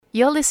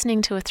You're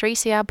listening to a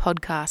 3CR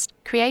podcast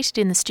created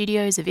in the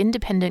studios of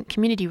independent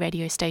community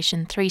radio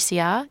station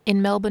 3CR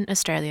in Melbourne,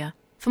 Australia.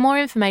 For more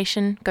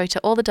information, go to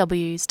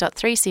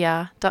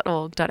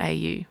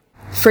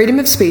allthews.3cr.org.au. Freedom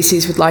of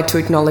Species would like to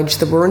acknowledge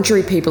the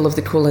Wurundjeri people of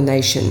the Kulin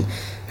Nation,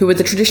 who are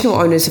the traditional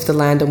owners of the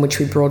land on which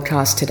we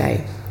broadcast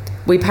today.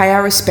 We pay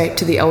our respect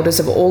to the elders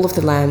of all of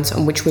the lands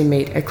on which we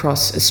meet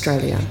across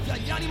Australia.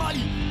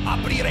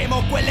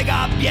 Apriremo quelle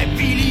gabbie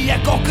vili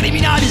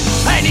ecocriminali.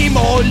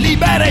 Animal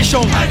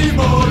liberation,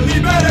 animal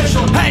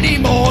liberation,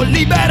 animal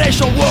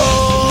liberation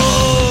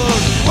world.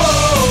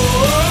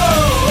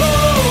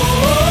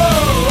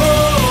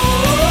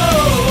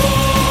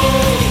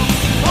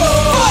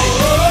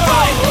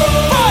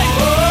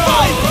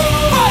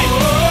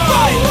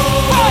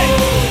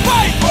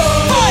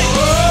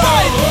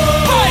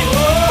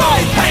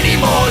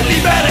 Animal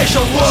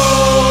liberation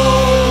world.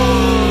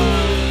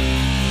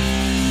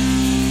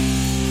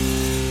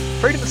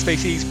 Freedom of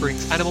Species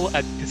brings animal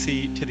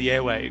advocacy to the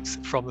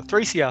airwaves from the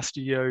 3CR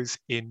studios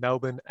in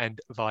Melbourne and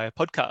via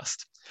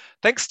podcast.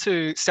 Thanks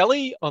to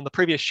Sally on the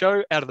previous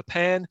show, Out of the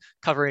Pan,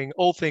 covering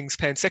all things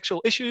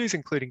pansexual issues,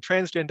 including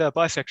transgender,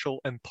 bisexual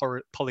and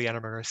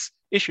polyamorous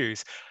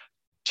issues.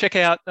 Check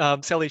out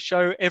Sally's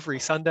show every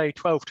Sunday,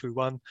 12 to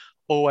 1.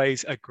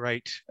 Always a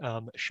great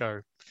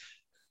show.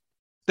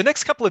 The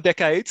next couple of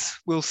decades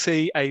will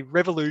see a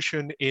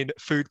revolution in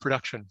food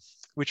production,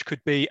 which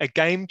could be a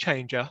game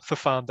changer for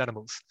farmed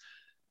animals.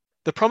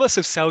 The promise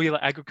of cellular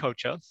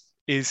agriculture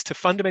is to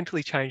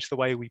fundamentally change the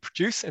way we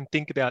produce and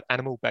think about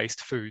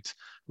animal-based foods.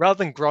 Rather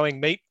than growing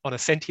meat on a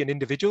sentient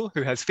individual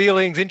who has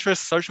feelings,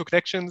 interests, social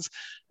connections,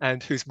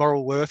 and whose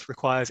moral worth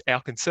requires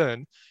our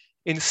concern,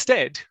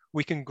 instead,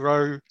 we can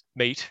grow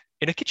meat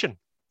in a kitchen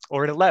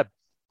or in a lab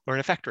or in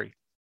a factory.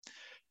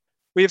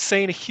 We have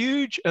seen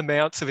huge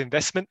amounts of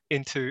investment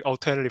into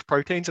alternative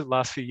proteins in the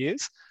last few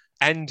years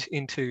and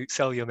into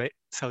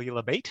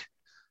cellular meat,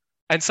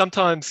 and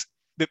sometimes,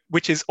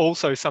 which is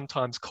also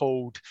sometimes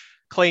called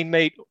clean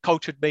meat,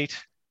 cultured meat.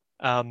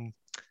 The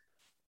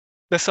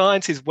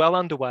science is well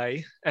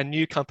underway and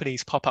new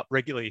companies pop up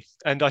regularly.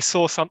 And I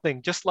saw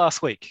something just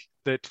last week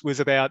that was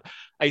about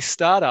a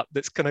startup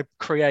that's going to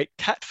create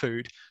cat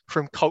food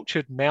from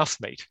cultured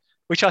mouse meat,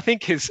 which I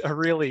think is a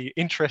really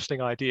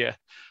interesting idea.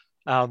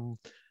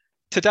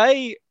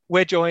 Today,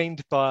 we're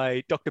joined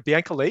by Dr.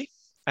 Bianca Lee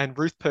and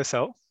Ruth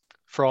Purcell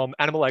from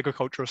Animal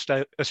Agriculture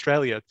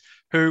Australia,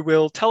 who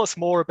will tell us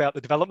more about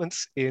the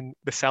developments in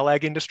the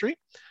CellAg industry.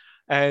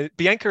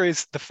 Bianca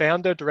is the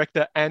founder,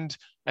 director, and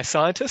a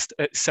scientist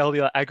at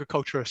Cellular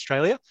Agriculture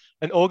Australia,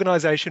 an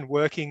organisation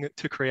working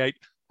to create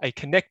a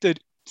connected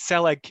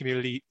CellAg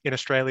community in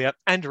Australia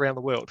and around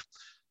the world.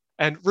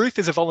 And Ruth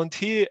is a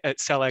volunteer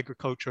at Cell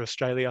Agriculture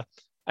Australia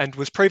and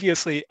was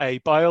previously a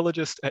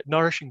biologist at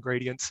Nourish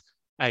Ingredients,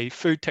 a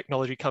food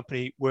technology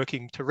company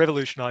working to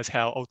revolutionise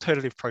how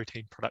alternative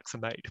protein products are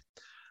made.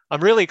 I'm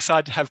really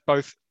excited to have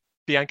both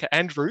Bianca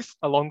and Ruth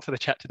along for the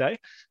chat today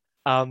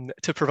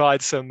to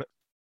provide some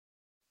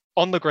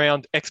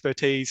on-the-ground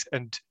expertise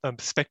and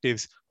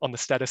perspectives on the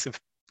status of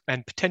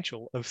and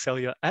potential of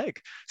cellular ag.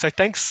 So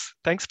thanks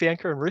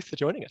Bianca and Ruth for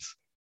joining us.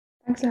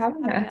 Thanks for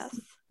having us.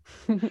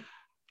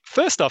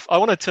 First off, I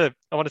wanted to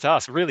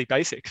ask, really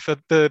basic, for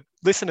the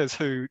listeners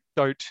who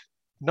don't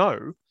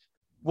know,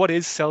 what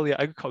is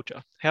cellular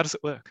agriculture? How does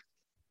it work?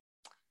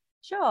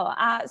 Sure.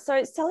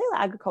 So cellular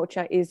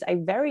agriculture is a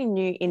very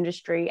new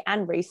industry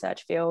and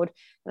research field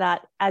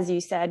that, as you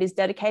said, is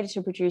dedicated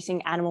to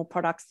producing animal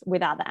products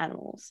without the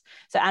animals.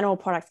 So animal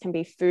products can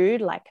be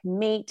food like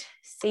meat,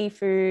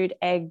 seafood,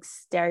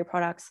 eggs, dairy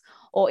products,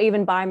 or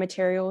even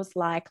biomaterials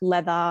like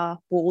leather,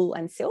 wool,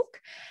 and silk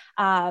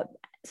without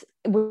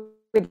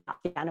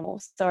the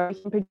animals. So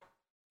we can produce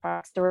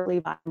products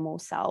directly by animal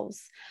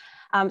cells.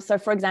 So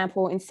for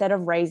example, instead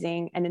of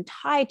raising an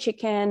entire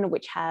chicken,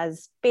 which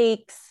has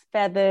beaks,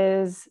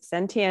 feathers,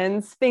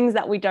 sentience, things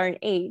that we don't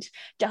eat,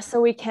 just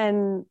so we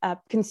can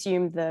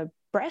consume the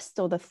breast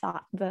or the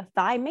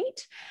thigh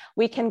meat,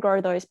 we can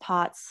grow those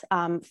parts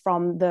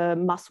from the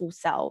muscle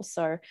cells.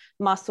 So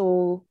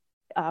muscle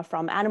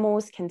from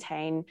animals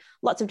contain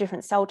lots of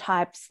different cell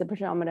types, the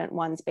predominant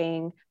ones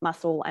being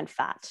muscle and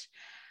fat.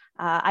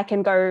 I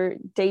can go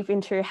deep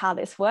into how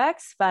this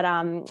works, but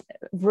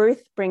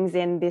Ruth brings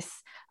in this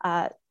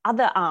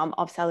other arm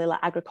of cellular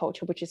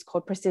agriculture, which is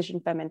called precision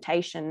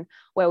fermentation,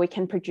 where we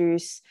can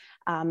produce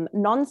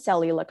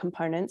non-cellular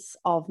components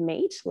of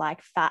meat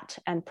like fat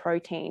and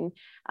protein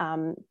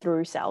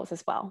through cells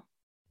as well.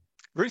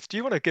 Ruth, do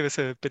you want to give us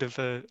a bit of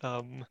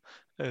an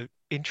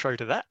intro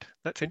to that?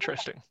 That's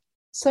interesting.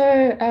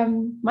 So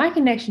my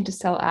connection to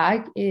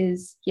CellAg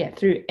is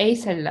through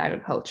acellular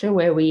agriculture,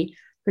 where we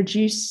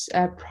produce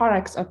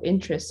products of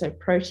interest, so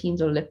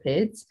proteins or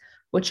lipids,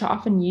 which are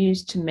often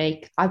used to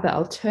make other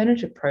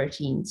alternative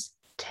proteins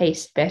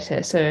taste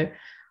better. So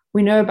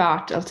we know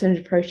about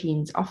alternative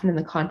proteins often in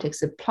the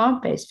context of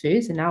plant-based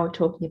foods, and now we're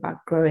talking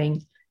about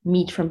growing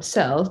meat from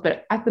cells.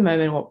 But at the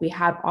moment, what we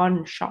have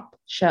on shop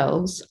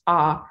shelves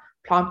are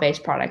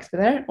plant-based products,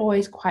 but they don't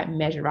always quite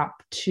measure up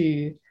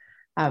to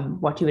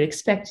what you would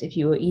expect if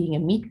you were eating a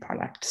meat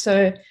product.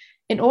 So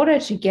in order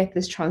to get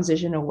this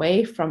transition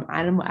away from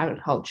animal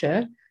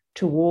agriculture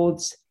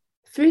towards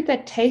food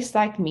that tastes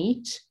like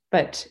meat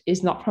but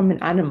is not from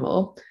an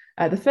animal,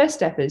 the first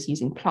step is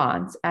using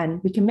plants,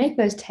 and we can make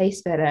those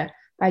taste better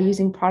by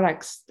using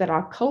products that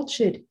are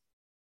cultured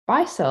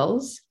by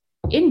cells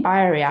in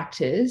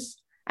bioreactors,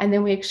 and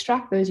then we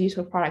extract those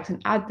useful products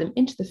and add them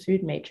into the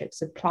food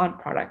matrix of plant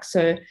products.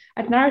 So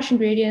at Nourish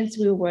Ingredients,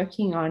 we were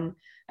working on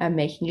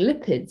making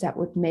lipids that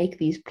would make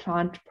these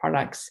plant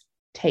products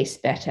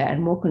taste better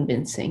and more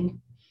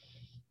convincing.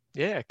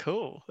 Yeah,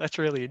 cool. That's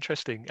really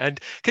interesting. And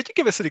could you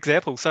give us an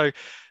example? So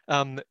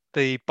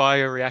the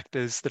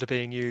bioreactors that are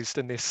being used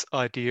in this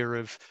idea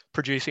of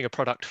producing a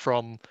product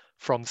from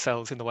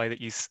cells in the way that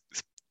you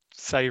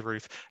say,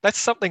 Ruth, that's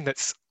something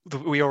that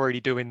we already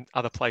do in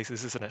other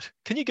places, isn't it?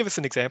 Can you give us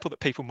an example that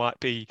people might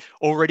be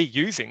already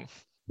using?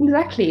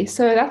 Exactly.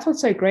 So that's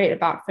what's so great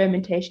about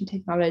fermentation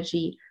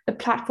technology. The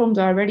platforms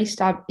are already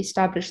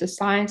established, the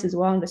science is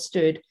well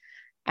understood,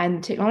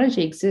 and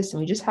technology exists, and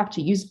we just have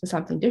to use it for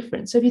something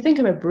different. So if you think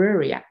of a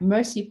brewery,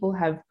 most people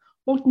have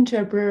walked into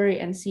a brewery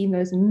and seen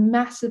those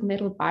massive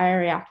metal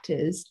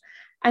bioreactors,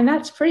 and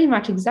that's pretty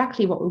much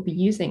exactly what we'll be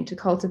using to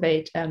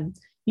cultivate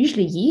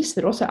usually yeast,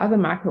 but also other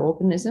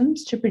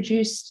microorganisms to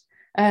produce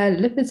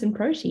lipids and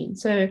protein.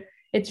 So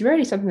it's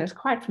really something that's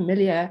quite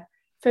familiar.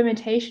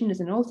 Fermentation is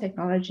an old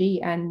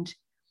technology, and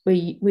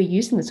we're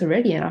using this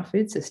already in our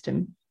food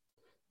system.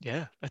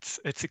 Yeah, it's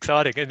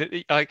exciting,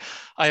 and I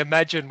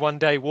imagine one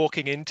day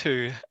walking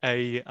into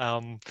a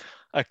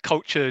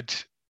cultured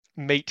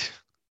meat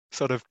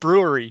sort of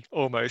brewery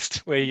almost,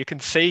 where you can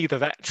see the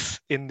vats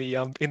in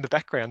the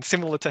background,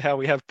 similar to how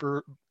we have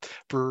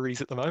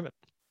breweries at the moment.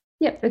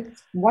 Yep,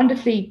 it's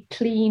wonderfully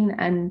clean,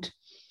 and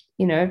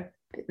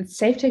it's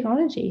safe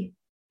technology.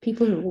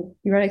 People will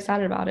be really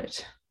excited about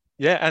it.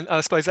 Yeah, and I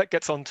suppose that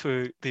gets on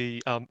to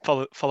the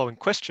following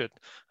question.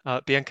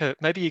 Bianca,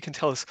 maybe you can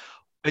tell us,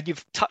 and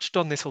you've touched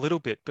on this a little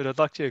bit, but I'd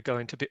like to go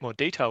into a bit more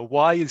detail.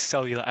 Why is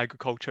cellular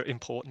agriculture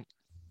important?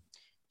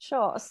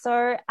 Sure.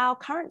 So our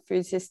current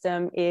food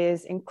system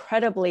is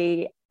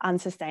incredibly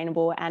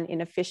unsustainable and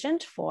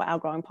inefficient for our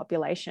growing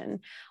population.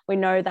 We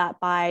know that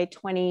by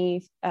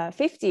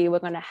 2050, we're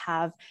going to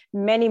have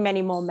many,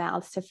 many more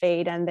mouths to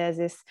feed. And there's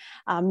this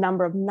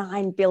number of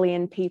 9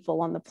 billion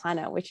people on the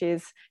planet, which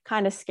is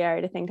kind of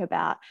scary to think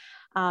about.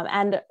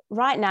 And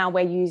right now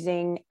we're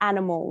using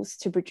animals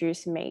to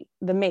produce meat,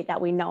 the meat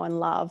that we know and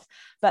love.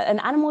 But an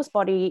animal's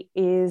body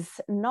is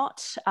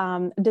not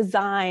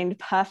designed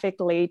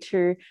perfectly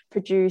to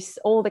produce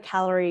all the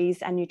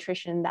calories and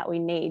nutrition that we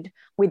need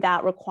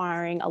without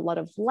requiring a lot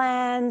of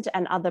land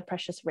and other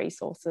precious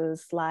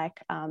resources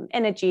like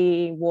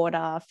energy,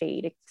 water,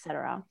 feed,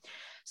 etc.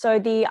 So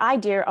the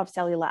idea of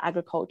cellular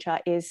agriculture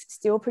is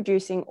still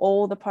producing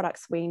all the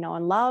products we know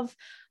and love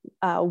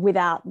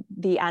without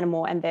the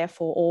animal, and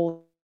therefore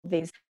all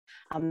these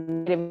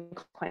negative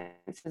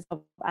consequences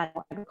of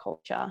animal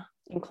agriculture,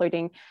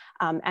 including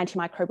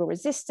antimicrobial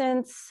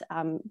resistance,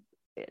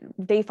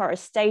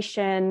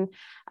 deforestation,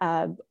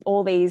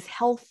 all these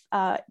health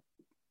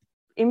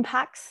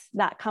impacts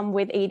that come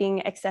with eating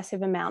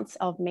excessive amounts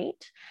of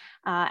meat.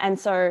 And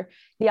so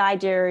the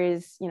idea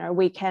is,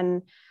 we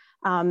can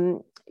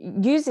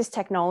use this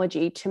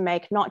technology to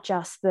make not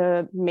just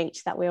the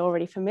meat that we're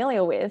already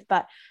familiar with,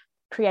 but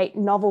create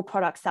novel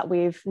products that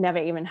we've never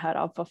even heard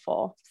of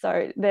before.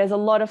 So there's a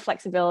lot of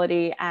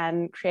flexibility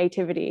and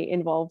creativity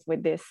involved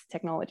with this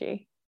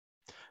technology.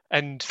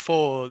 And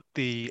for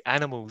the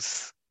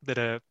animals that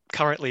are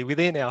currently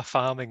within our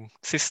farming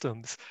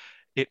systems,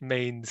 it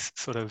means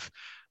sort of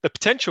the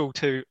potential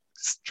to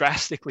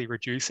drastically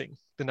reducing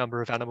the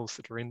number of animals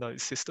that are in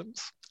those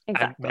systems.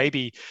 Exactly. And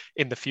maybe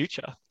in the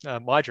future,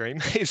 my dream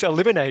is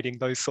eliminating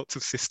those sorts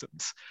of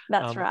systems.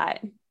 That's right.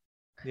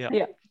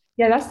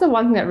 Yeah, that's the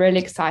one thing that really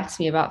excites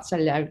me about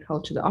cellular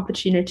agriculture, the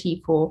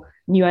opportunity for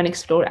new and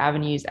explored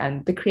avenues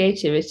and the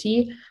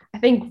creativity. I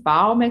think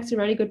Val makes a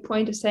really good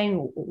point of saying,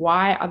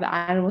 why are the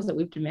animals that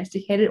we've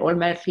domesticated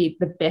automatically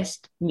the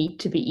best meat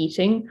to be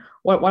eating?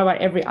 What about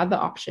every other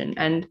option?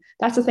 And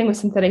that's the thing with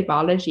synthetic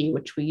biology,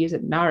 which we use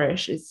at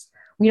Nourish, is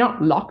we're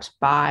not locked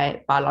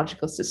by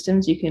biological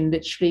systems. You can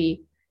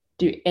literally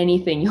do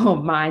anything your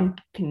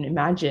mind can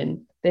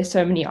imagine. There's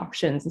so many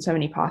options and so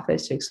many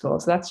pathways to explore.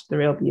 So that's the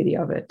real beauty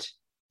of it.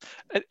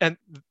 And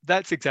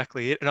that's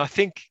exactly it. And I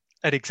think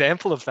an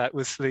example of that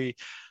was the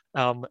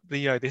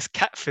this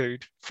cat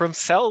food from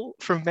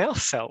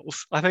mouse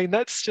cells. I mean,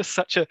 that's just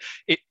such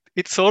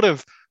it sort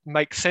of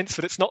makes sense,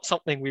 but it's not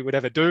something we would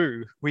ever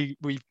do.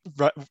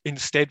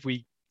 Instead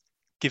we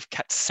give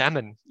cats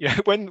salmon.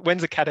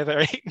 When's a cat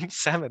ever eaten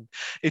salmon?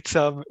 It's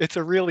a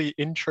really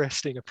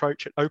interesting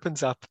approach.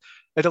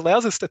 It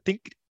allows us to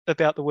think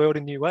about the world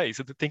in new ways,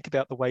 and to think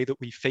about the way that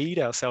we feed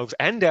ourselves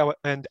and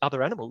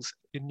other animals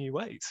in new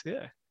ways.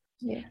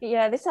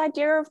 Yeah, this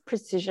idea of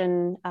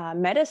precision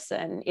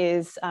medicine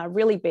is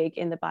really big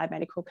in the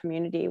biomedical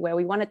community, where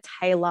we want to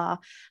tailor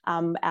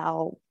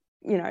our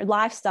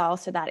lifestyle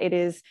so that it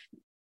is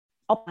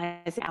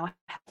optimizing our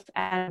health.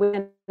 And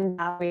within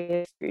that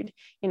with food,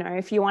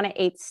 if you want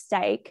to eat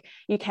steak,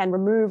 you can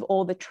remove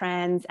all the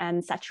trans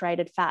and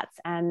saturated fats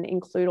and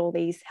include all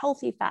these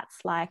healthy fats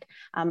like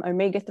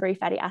omega-3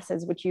 fatty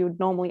acids, which you would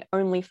normally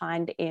only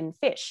find in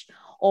fish.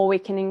 Or we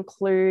can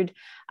include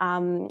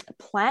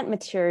plant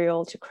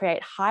material to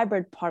create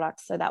hybrid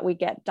products so that we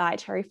get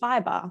dietary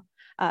fiber,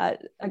 a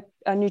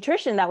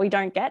nutrition that we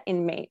don't get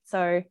in meat.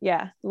 So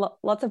yeah,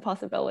 lots of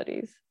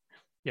possibilities.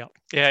 Yeah,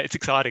 it's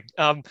exciting.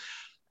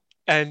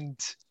 And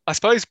I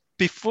suppose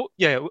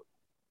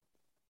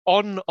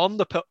on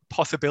the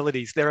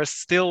possibilities, there are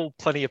still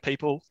plenty of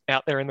people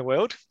out there in the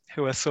world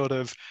who are sort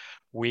of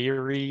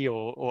weary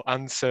or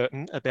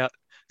uncertain about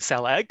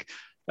cell ag.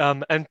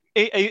 And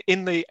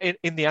in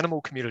the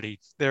animal community,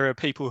 there are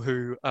people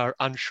who are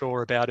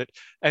unsure about it.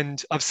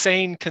 And I've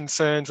seen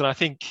concerns, and I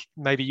think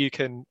maybe you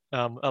can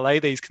allay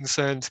these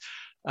concerns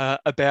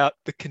about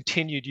the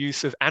continued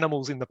use of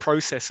animals in the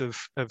process of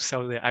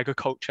cellular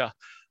agriculture.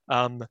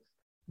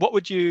 What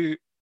would you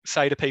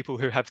say to people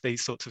who have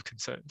these sorts of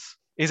concerns?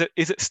 Is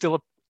it still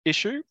an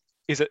issue?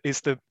 Is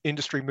the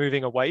industry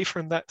moving away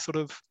from that sort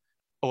of,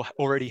 or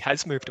already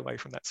has moved away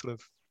from that sort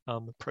of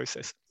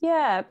process?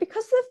 Yeah,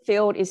 because the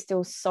field is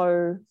still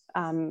so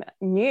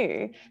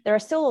new, there are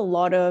still a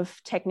lot of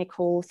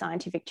technical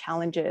scientific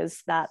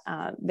challenges that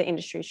the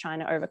industry is trying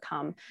to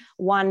overcome.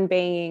 One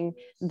being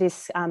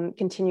this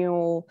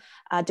continual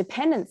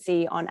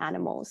dependency on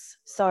animals.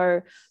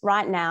 So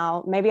right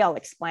now, maybe I'll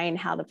explain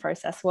how the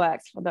process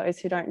works for those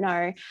who don't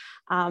know.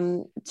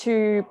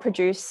 To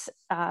produce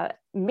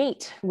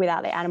meat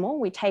without the animal,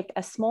 we take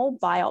a small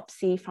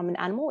biopsy from an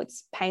animal.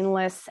 It's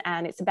painless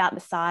and it's about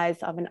the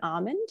size of an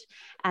almond.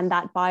 And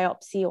that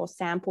biopsy or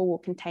sample will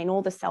contain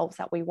all the cells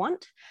that we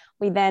want.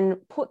 We then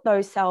put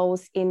those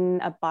cells in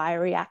a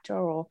bioreactor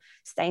or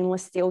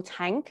stainless steel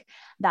tank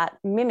that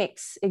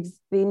mimics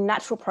the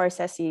natural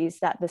processes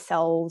that the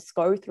cells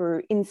go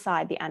through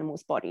inside the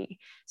animal's body.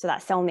 So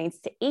that cell needs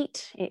to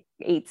eat. It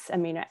eats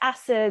amino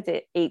acids,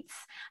 it eats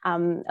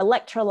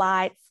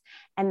electrolytes,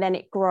 and then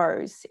it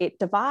grows. It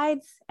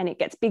divides and it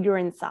gets bigger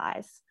in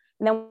size.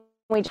 And then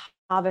we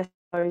harvest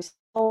those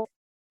cells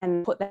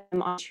and put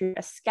them onto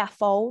a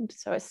scaffold.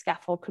 So a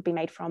scaffold could be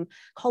made from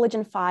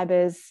collagen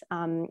fibers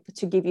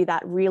to give you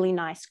that really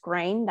nice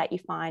grain that you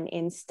find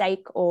in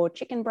steak or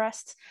chicken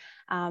breast.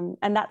 And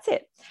that's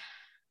it.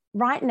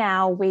 Right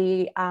now,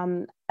 we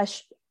are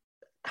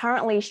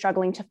currently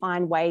struggling to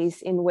find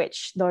ways in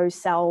which those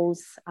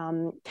cells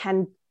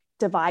can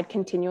divide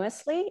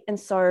continuously. And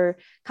so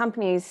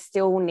companies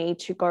still need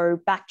to go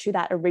back to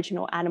that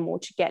original animal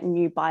to get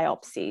new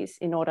biopsies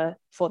in order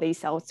for these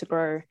cells to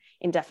grow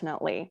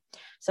indefinitely.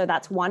 So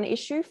that's one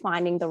issue,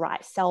 finding the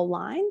right cell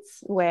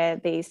lines where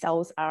these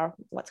cells are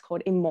what's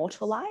called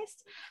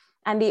immortalized.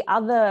 And the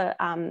other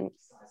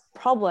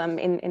problem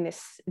in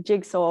this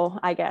jigsaw,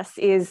 I guess,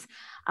 is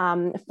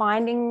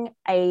finding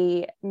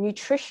a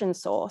nutrition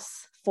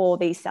source for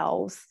these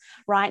cells.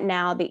 Right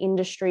now, the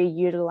industry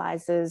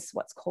utilizes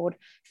what's called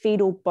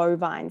fetal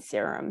bovine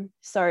serum.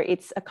 So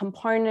it's a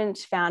component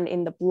found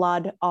in the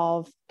blood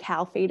of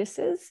cow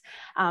fetuses,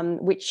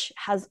 which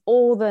has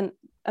all the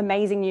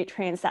amazing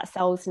nutrients that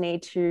cells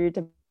need to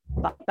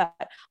develop.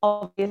 But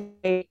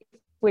obviously,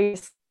 we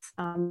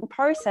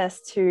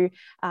process to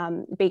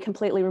be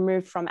completely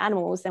removed from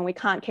animals, then we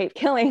can't keep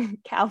killing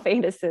cow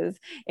fetuses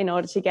in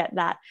order to get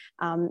that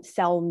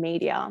cell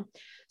media.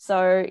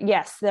 So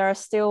yes, there are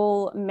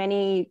still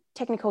many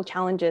technical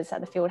challenges that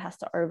the field has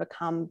to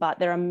overcome, but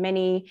there are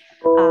many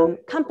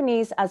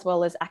companies as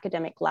well as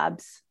academic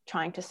labs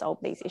trying to solve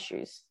these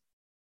issues.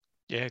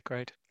 Yeah,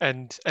 great.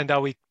 And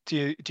are we?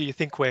 Do you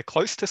think we're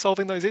close to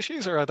solving those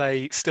issues, or are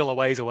they still a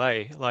ways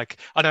away? Like,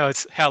 I know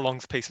it's how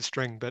long's a piece of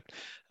string, but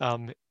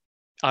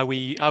are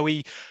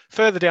we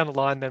further down the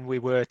line than we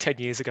were 10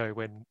 years ago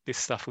when this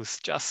stuff was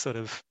just sort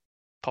of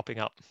popping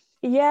up?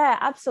 Yeah,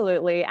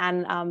 absolutely.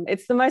 And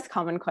it's the most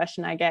common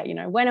question I get,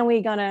 when are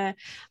we going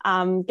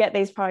to get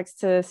these products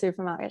to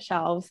supermarket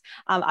shelves?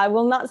 I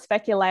will not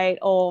speculate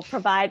or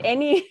provide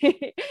any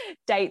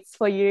dates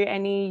for you,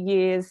 any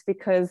years,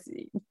 because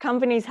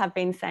companies have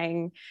been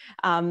saying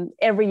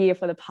every year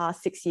for the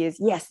past 6 years,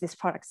 yes, this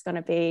product's going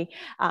to be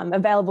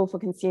available for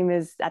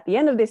consumers at the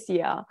end of this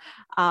year.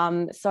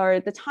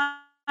 So the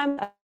time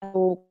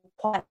will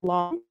quite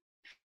long.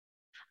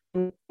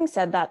 Having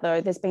said that,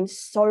 though, there's been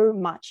so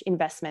much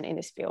investment in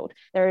this field.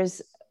 There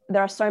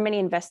are so many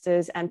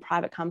investors and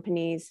private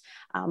companies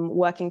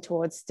working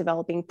towards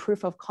developing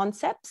proof of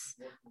concepts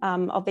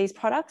of these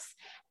products.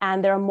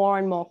 And there are more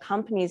and more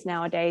companies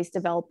nowadays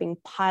developing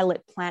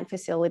pilot plant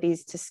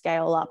facilities to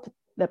scale up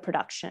the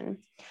production.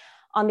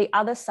 On the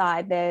other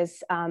side,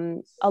 there's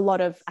a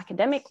lot of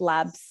academic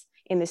labs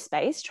in this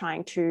space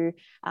trying to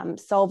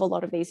solve a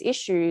lot of these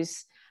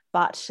issues,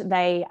 but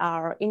they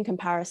are, in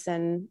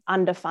comparison,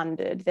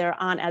 underfunded. There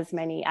aren't as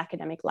many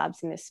academic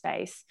labs in this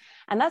space.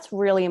 And that's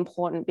really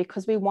important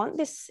because we want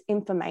this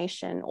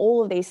information,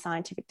 all of these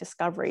scientific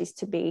discoveries,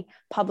 to be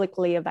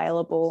publicly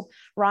available.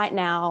 Right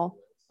now,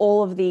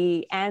 all of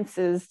the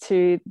answers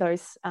to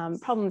those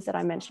problems that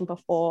I mentioned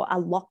before are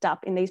locked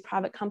up in these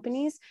private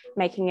companies,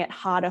 making it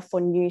harder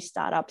for new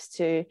startups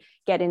to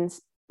get in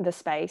the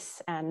space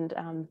and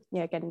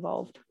get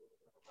involved.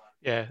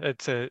 Yeah,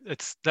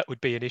 that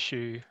would be an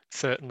issue,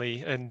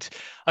 certainly. And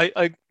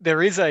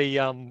there is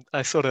a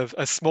sort of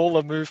a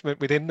smaller movement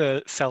within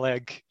the cell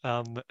ag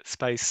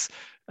space.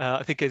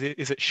 I think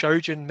is it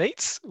Shojin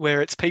Meats,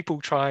 where it's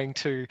people trying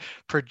to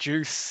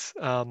produce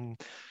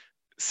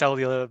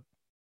cellular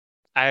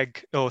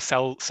ag or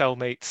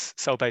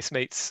cell-based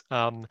meats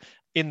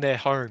in their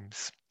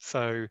homes.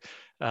 So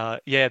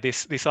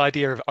this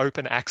idea of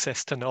open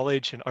access to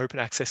knowledge and open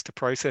access to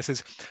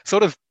processes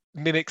sort of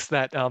mimics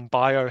that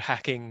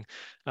biohacking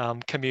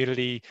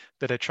community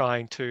that are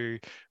trying to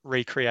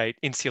recreate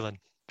insulin,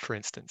 for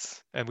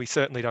instance. And we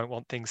certainly don't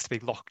want things to be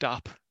locked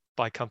up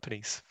by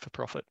companies for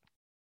profit.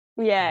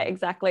 Yeah,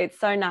 exactly. It's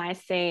so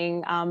nice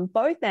seeing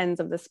both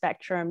ends of the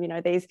spectrum,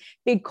 these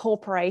big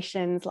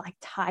corporations like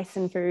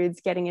Tyson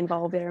Foods getting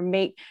involved. They're a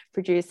meat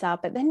producer,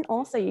 but then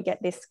also you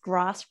get this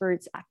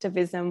grassroots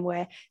activism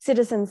where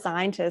citizen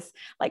scientists,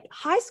 like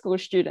high school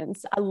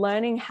students, are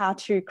learning how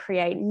to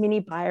create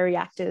mini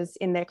bioreactors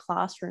in their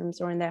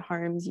classrooms or in their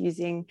homes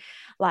using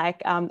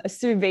like a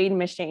sous vide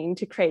machine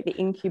to create the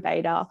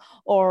incubator,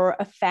 or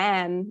a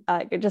fan,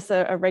 just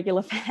a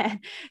regular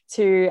fan,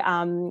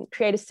 to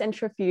create a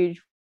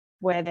centrifuge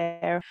where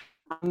they're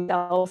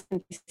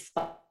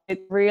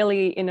it's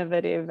really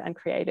innovative and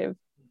creative.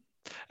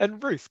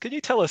 And Ruth, can you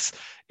tell us,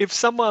 if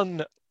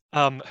someone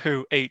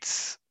who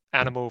eats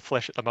animal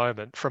flesh at the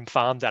moment from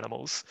farmed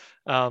animals,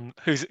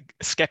 who's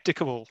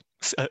skeptical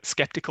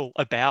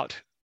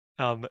about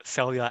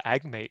cellular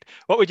ag meat,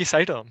 what would you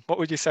say to them? What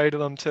would you say to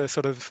them to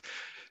sort of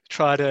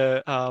try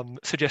to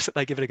suggest that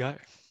they give it a go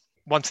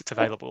once it's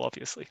available,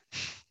 obviously?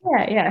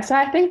 Yeah. So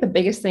I think the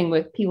biggest thing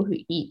with people who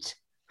eat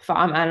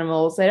farm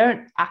animals, they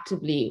don't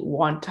actively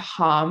want to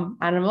harm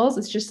animals.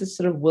 It's just this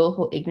sort of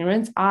willful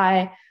ignorance.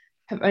 I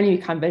have only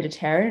become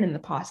vegetarian in the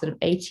past sort of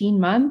 18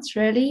 months,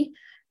 really.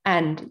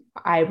 And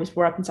I was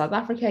brought up in South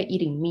Africa.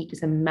 Eating meat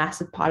is a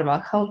massive part of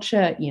our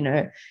culture.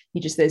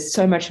 There's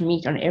so much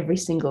meat on every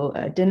single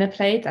dinner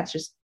plate. That's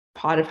just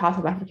part of how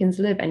South Africans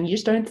live. And you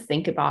just don't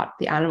think about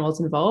the animals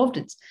involved.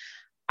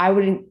 I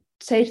would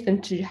say to them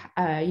to,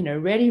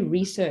 really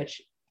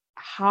research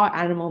how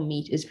animal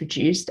meat is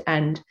produced.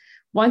 And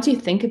once you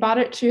think about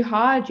it too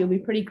hard, you'll be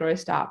pretty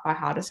grossed out by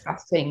how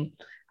disgusting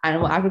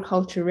animal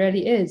agriculture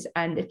really is.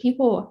 And if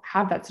people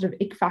have that sort of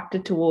ick factor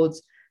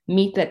towards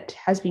meat that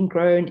has been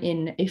grown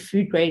in a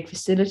food grade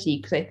facility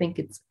because they think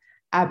it's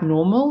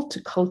abnormal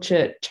to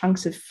culture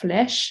chunks of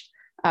flesh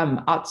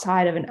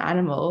outside of an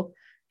animal,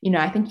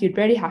 I think I'd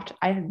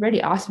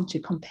really ask them to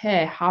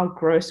compare how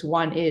gross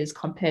one is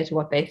compared to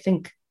what they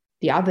think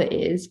the other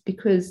is,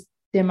 because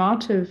the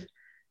amount of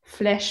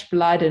flesh,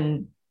 blood,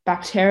 and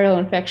bacterial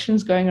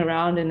infections going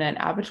around in an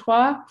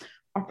abattoir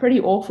are pretty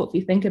awful if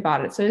you think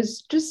about it. So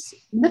it's just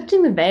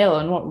lifting the veil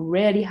on what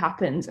really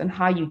happens and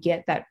how you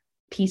get that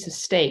piece of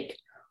steak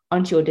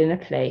onto your dinner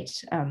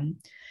plate.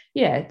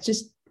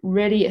 Just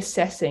really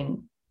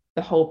assessing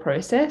the whole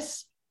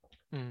process.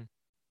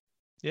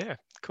 Yeah,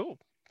 cool.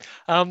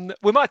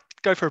 We might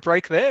go for a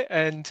break there,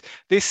 and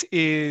this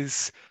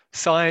is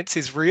Science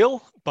is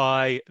Real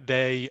by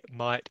They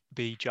Might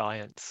Be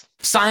Giants.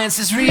 Science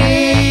is real,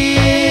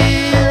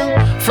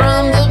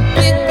 from the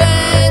Big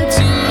Bang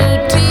to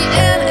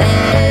DNA.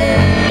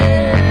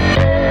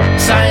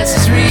 Science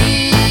is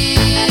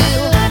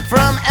real,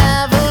 from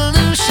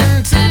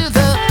evolution to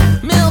the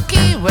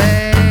Milky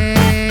Way.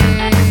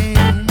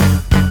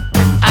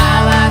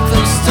 I like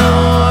those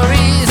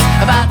stories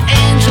about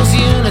angels,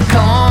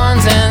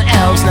 unicorns, and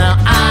elves. Now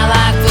I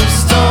like those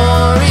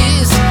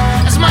stories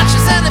as much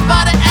as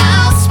anybody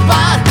else,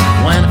 but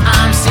when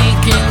I'm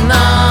seeking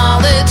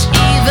knowledge,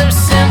 either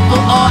simple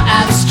or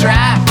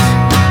abstract,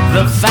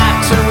 the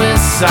factor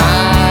is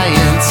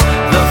science.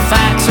 The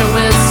factor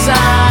is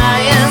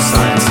science.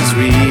 Science is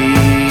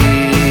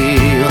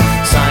real.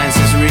 Science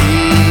is real.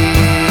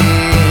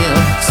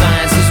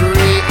 Science is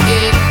real.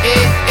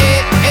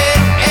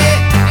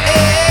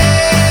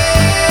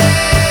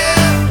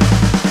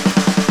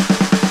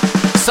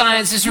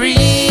 Science is real.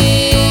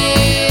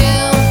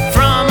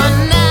 From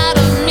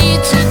anatomy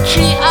to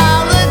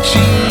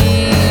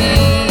geology.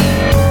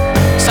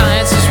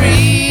 Science is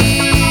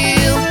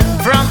real.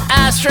 From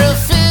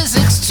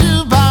astrophysics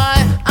to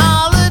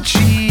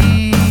biology.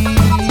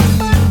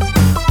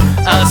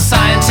 A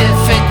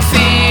scientific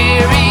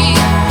theory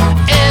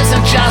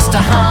isn't just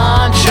a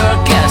hunch or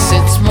guess.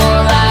 It's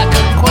more like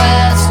a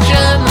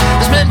question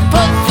that's been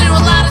put through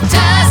a lot of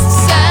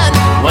tests. And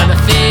when a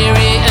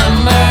theory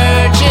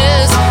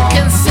emerges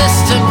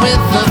consistent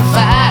with the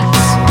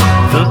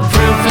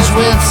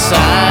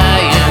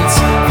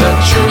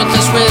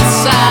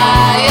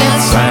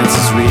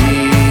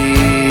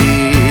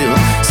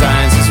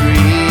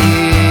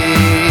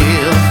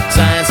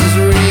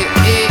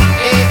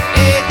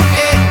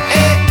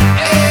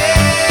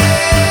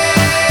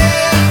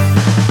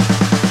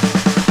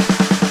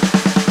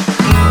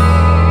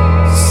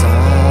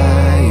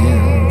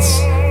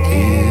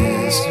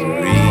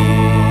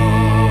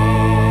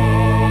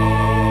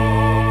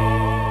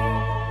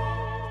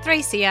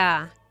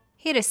 3CR,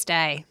 here to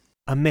stay.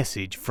 A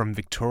message from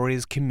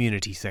Victoria's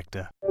community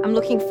sector. I'm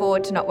looking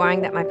forward to not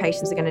worrying that my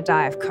patients are going to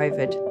die of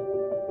COVID.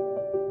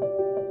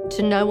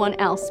 To no one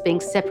else being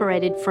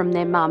separated from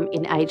their mum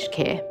in aged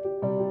care.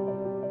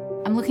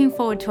 I'm looking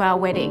forward to our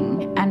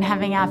wedding and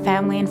having our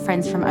family and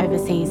friends from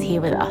overseas here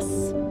with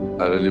us.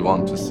 I really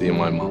want to see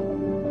my mum.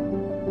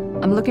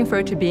 I'm looking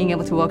forward to being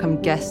able to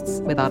welcome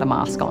guests without a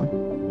mask on.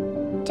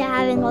 To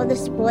having all the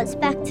sports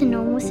back to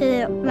normal so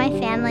that my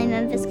family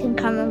members can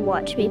come and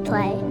watch me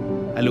play.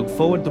 I look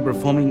forward to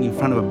performing in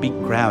front of a big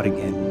crowd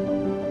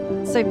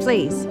again. So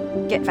please,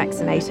 get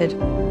vaccinated.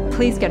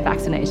 Please get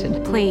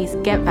vaccinated. Please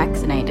get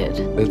vaccinated.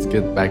 Let's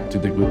get back to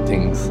the good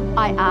things.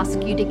 I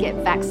ask you to get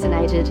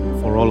vaccinated.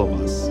 For all of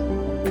us.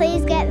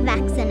 Please get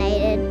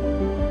vaccinated.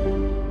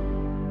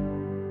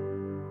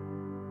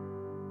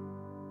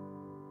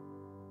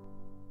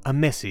 A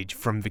message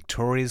from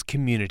Victoria's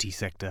community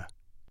sector.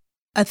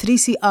 A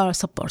 3CR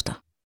supporter.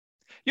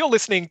 You're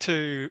listening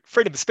to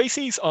Freedom of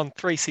Species on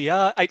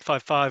 3CR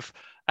 855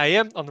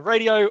 AM on the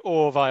radio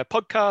or via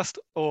podcast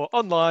or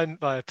online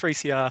via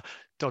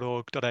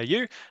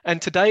 3cr.org.au.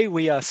 And today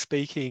we are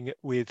speaking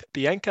with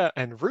Bianca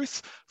and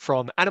Ruth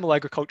from Animal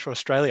Agriculture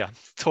Australia,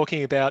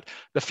 talking about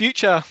the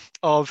future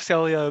of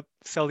cellular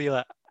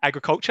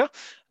agriculture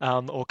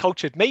or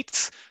cultured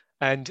meats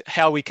and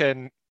how we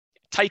can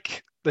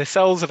take the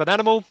cells of an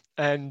animal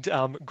and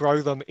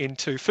grow them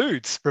into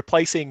foods,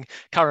 replacing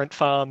current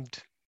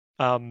farmed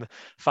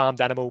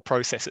animal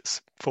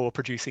processes for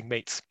producing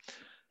meats.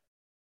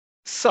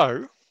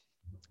 So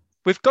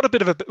we've had a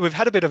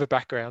bit of a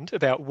background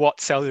about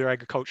what cellular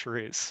agriculture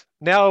is.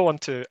 Now I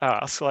want to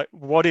ask,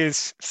 what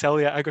is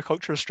Cellular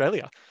Agriculture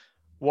Australia?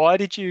 Why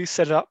did you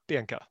set it up,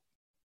 Bianca?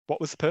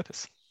 What was the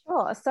purpose?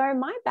 Sure. So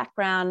my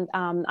background,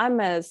 I'm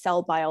a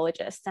cell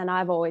biologist and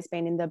I've always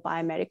been in the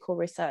biomedical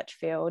research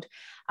field,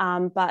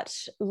 but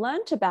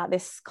learned about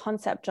this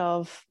concept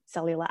of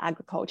cellular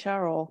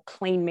agriculture or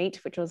clean meat,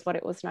 which was what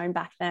it was known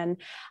back then,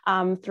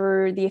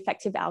 through the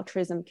effective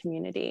altruism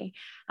community.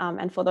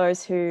 And for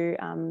those who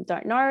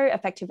don't know,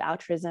 effective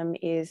altruism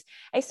is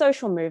a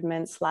social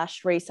movement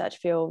 / research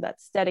field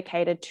that's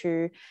dedicated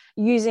to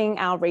using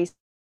our resources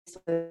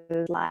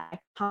like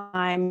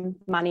time,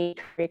 money,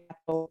 career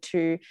capital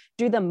to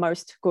do the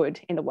most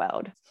good in the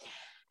world.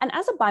 And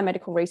as a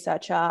biomedical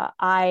researcher,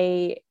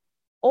 I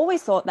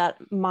always thought that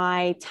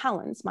my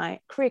talents, my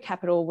career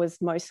capital was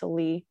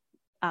mostly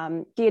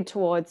geared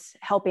towards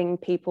helping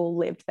people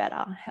live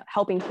better,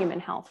 helping human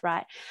health,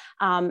 right?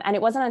 And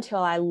it wasn't until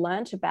I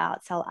learned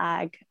about cell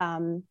ag,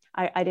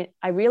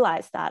 I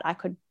realized that I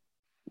could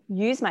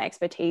use my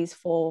expertise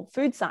for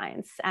food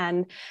science.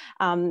 And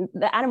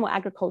the animal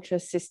agriculture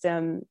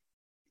system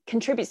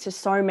contributes to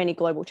so many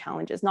global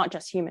challenges, not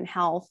just human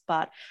health,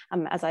 but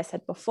as I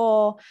said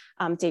before,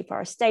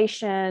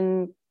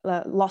 deforestation,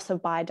 loss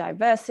of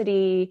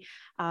biodiversity,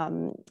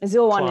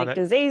 zoonotic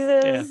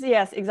diseases. Yeah.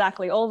 Yes,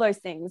 exactly. All those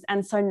things.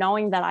 And so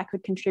knowing that I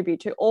could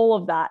contribute to all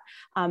of that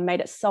made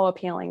it so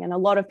appealing. And a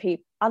lot of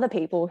other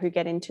people who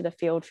get into the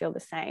field feel the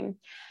same.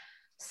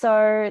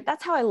 So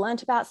that's how I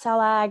learned about cell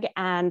ag,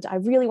 and I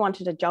really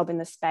wanted a job in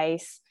the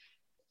space.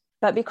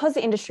 But because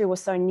the industry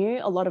was so new,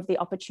 a lot of the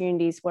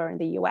opportunities were in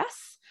the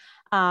US.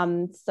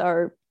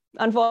 So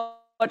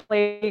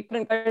unfortunately, I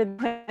couldn't go to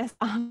the US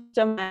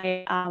after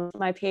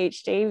my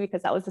PhD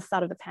because that was the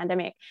start of the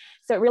pandemic.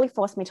 So it really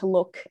forced me to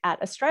look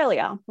at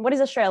Australia. What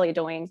is Australia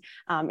doing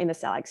in the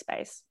cell ag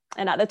space?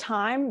 And at the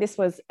time, this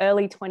was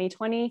early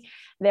 2020,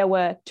 there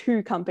were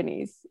 2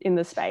 companies in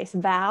the space,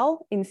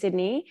 Val in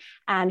Sydney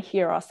and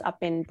Heros up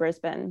in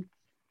Brisbane.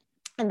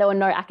 And there were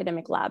no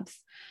academic labs.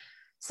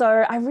 So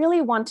I really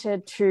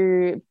wanted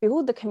to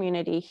build the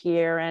community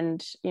here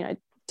and,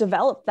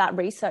 develop that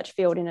research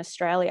field in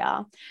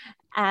Australia.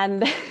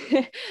 And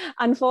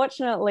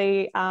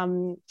unfortunately,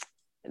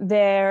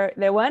 there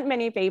weren't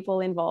many people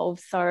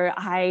involved. So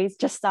I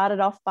just started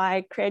off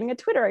by creating a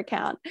Twitter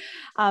account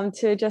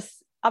to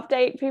just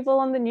update people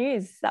on the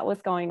news that was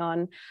going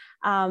on.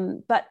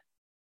 But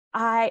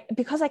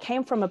because I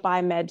came from a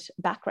biomed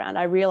background,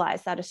 I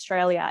realized that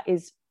Australia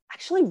is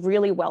actually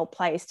really well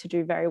placed to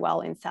do very well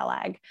in cell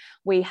ag.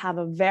 We have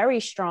a very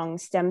strong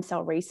stem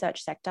cell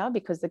research sector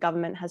because the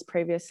government has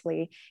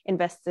previously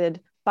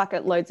invested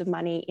bucket loads of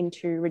money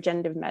into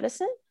regenerative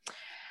medicine.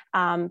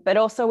 But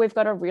also we've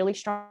got a really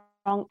strong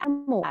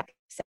animal ag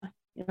sector.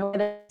 We're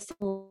the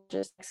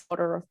largest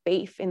exporter of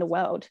beef in the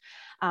world.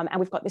 And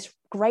we've got this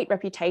great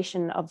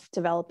reputation of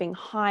developing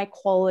high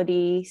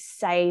quality,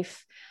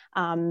 safe,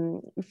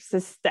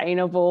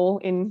 sustainable,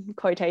 in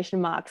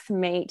quotation marks,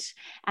 meat.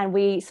 And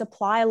we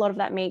supply a lot of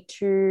that meat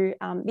to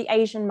the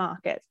Asian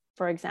market,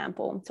 for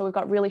example. So we've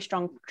got really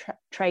strong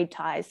trade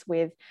ties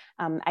with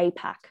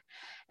APAC.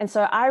 And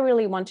so I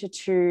really wanted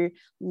to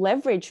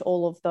leverage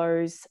all of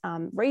those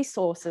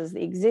resources,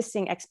 the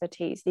existing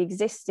expertise, the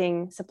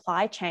existing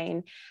supply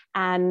chain,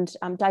 and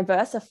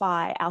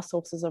diversify our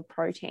sources of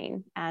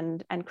protein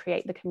and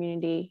create the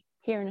community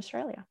here in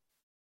Australia.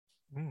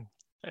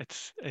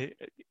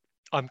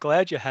 I'm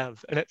glad you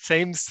have. And it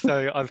seems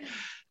so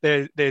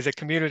there's a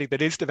community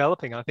that is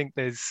developing. I think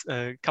there's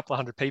a couple of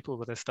hundred people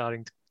that are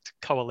starting to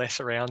coalesce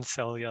around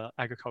Cellular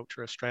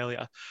Agriculture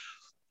Australia,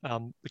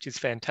 which is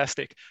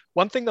fantastic.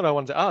 One thing that I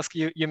wanted to ask,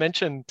 you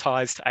mentioned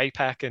ties to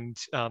APAC and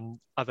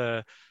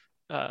other,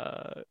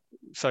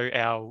 so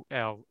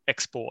our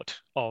export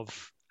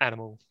of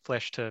animal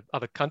flesh to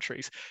other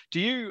countries. Do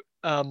you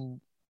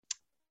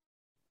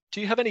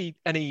have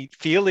any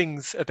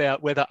feelings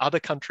about whether other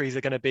countries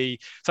are going to be,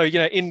 so, you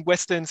know, in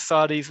Western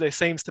societies, there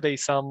seems to be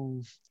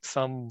some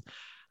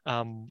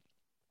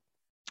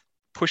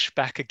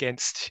pushback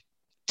against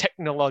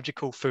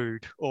technological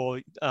food, or,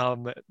 you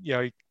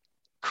know,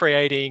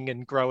 creating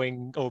and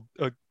growing or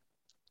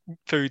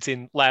foods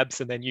in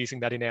labs and then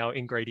using that in our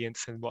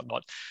ingredients and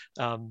whatnot.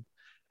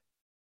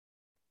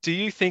 Do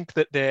you think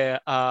that there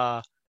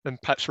are, and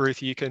perhaps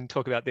Ruth, you can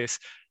talk about this,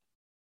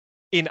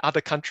 in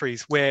other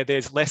countries where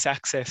there's less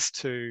access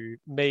to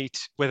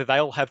meat, whether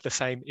they'll have the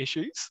same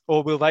issues,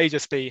 or will they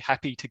just be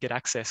happy to get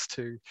access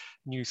to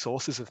new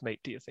sources of meat,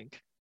 do you think?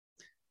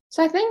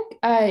 So I think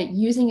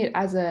using it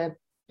as a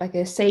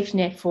safe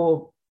net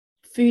for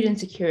food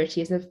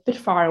insecurity is a bit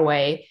far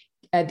away.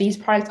 These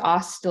products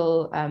are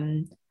still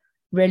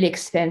really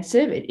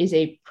expensive. It is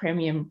a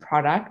premium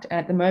product. And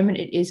at the moment,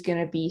 it is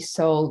going to be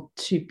sold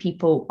to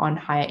people on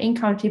higher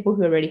income, people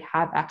who already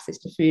have access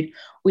to food.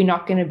 We're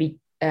not going to be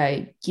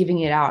giving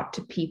it out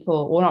to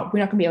people, we're not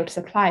going to be able to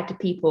supply it to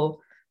people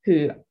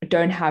who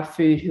don't have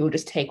food, who will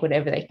just take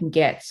whatever they can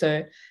get.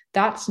 So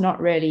that's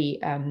not really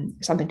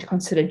something to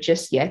consider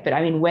just yet. But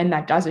I mean, when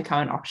that does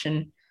become an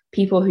option,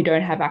 people who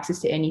don't have access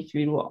to any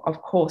food will,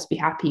 of course, be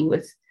happy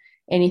with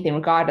anything,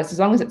 regardless, as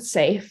long as it's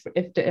safe.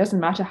 If it doesn't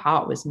matter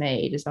how it was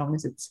made, as long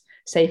as it's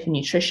safe and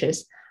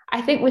nutritious.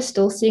 I think we're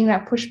still seeing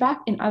that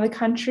pushback in other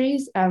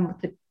countries with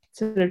the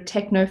sort of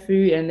techno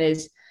food, and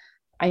there's,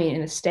 I mean,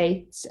 in the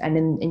States and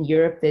in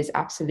Europe, there's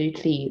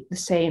absolutely the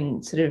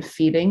same sort of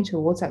feeling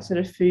towards that sort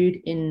of food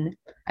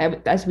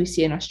as we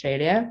see in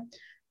Australia.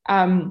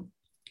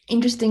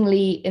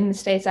 Interestingly, in the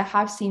States, I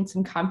have seen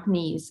some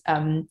companies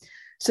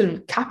sort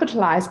of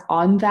capitalize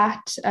on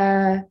that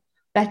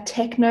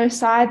techno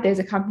side. There's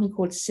a company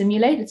called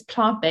Simulate. It's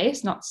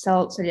plant-based, not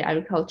cellular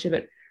agriculture,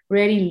 but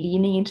really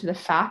leaning into the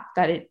fact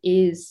that it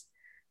is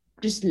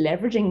just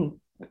leveraging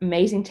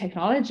amazing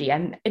technology,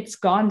 and it's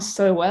gone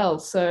so well.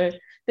 So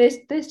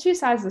there's two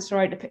sides of the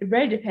story. It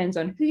really depends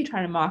on who you're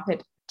trying to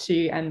market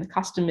to and the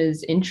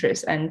customer's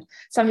interests. And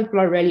some people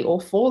are really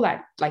all for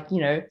that, like, you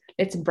know,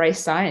 let's embrace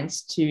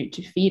science to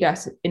feed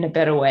us in a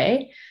better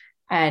way.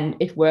 And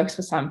it works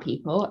for some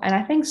people. And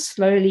I think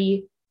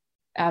slowly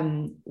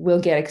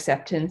we'll get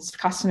acceptance,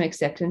 customer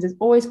acceptance. There's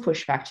always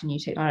pushback to new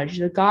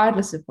technology,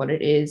 regardless of what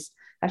it is.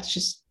 That's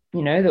just,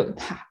 you know,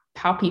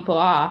 how people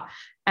are.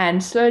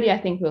 And slowly, I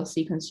think we'll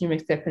see consumer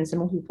acceptance. The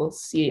more people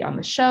see it on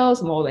the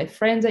shelves, the more their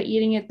friends are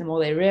eating it, the more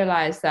they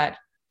realize that,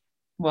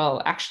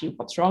 well, actually,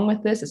 what's wrong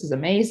with this? This is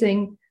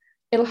amazing.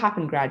 It'll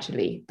happen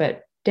gradually,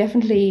 but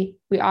definitely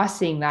we are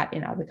seeing that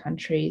in other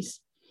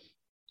countries.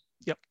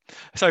 Yep.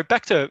 So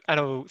back to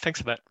animal, thanks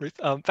for that, Ruth.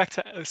 Back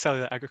to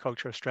Cellular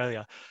Agriculture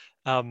Australia.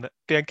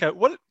 Bianca,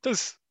 what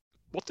does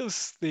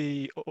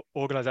the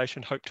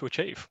organisation hope to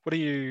achieve? What are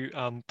you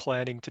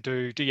planning to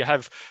do? Do you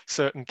have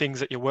certain things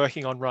that you're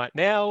working on right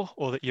now,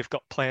 or that you've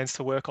got plans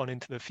to work on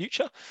into the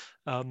future?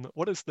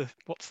 What's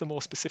the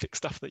more specific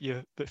stuff that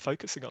you're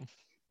focusing on?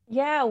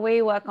 Yeah,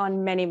 we work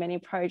on many, many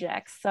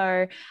projects.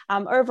 So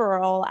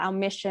overall, our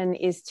mission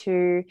is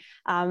to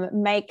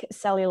make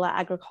cellular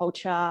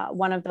agriculture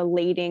one of the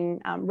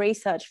leading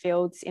research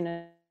fields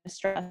in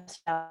Australia,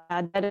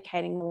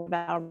 dedicating all of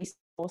our resources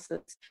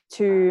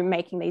to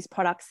making these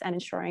products and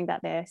ensuring that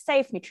they're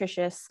safe,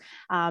 nutritious,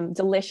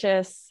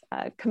 delicious,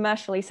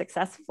 commercially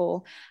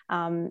successful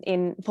for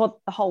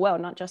the whole world,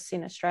 not just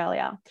in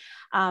Australia.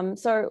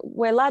 So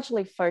we're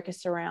largely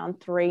focused around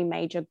three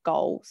major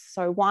goals.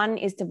 So one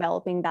is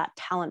developing that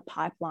talent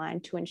pipeline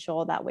to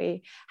ensure that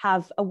we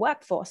have a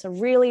workforce, a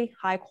really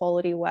high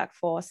quality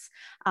workforce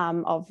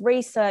of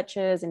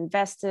researchers,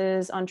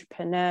 investors,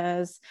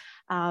 entrepreneurs.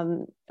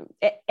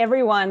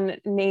 Everyone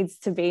needs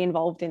to be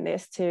involved in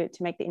this to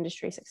make the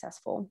industry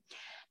successful.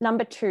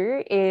 Number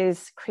two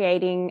is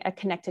creating a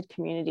connected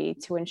community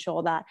to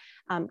ensure that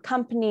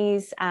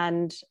companies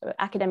and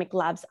academic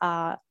labs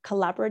are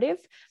collaborative,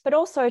 but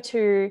also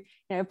to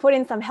put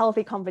in some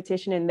healthy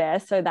competition in there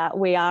so that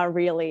we are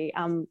really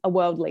a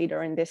world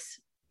leader in this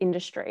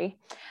industry.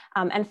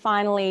 And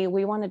finally,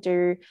 we want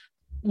to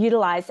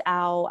utilize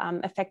our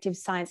effective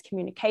science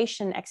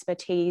communication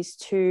expertise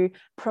to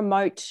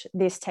promote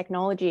this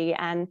technology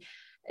and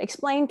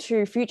explain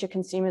to future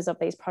consumers of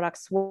these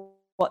products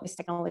what this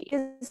technology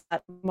is,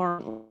 but more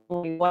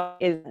importantly, what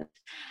isn't.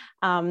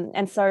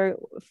 And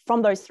so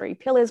from those three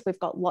pillars, we've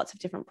got lots of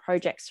different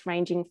projects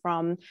ranging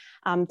from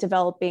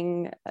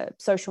developing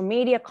social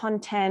media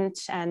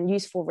content and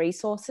useful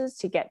resources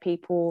to get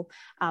people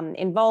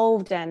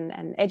involved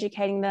and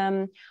educating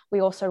them. We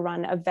also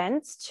run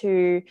events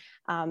to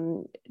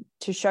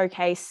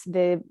showcase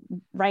the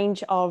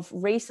range of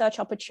research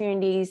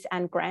opportunities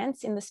and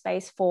grants in the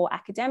space for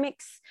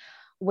academics.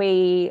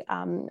 we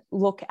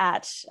look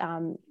at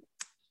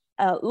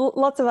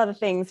lots of other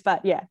things,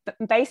 but yeah,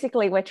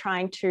 basically we're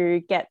trying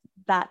to get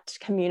that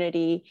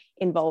community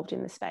involved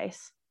in the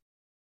space.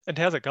 And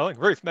how's it going?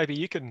 Ruth, maybe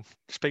you can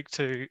speak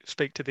to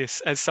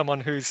this as someone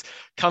who's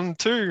come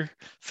to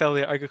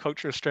Cellular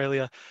Agriculture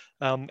Australia.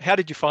 How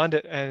did you find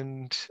it,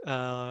 and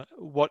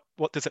what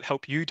does it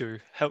help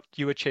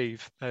you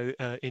achieve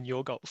in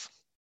your goals?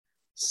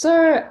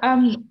 So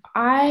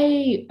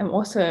I am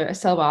also a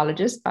cell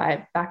biologist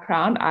by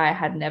background. I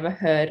had never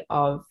heard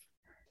of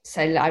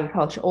cellular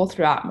agriculture all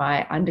throughout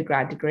my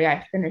undergrad degree.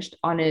 I finished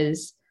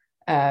honours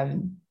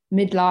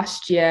mid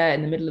last year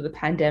in the middle of the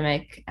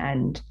pandemic,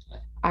 and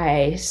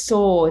I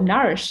saw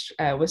Nourish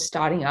was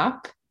starting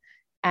up,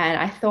 and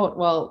I thought,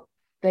 well,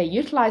 they're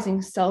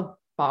utilizing cell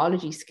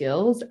biology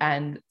skills,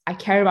 and I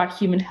care about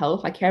human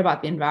health, I care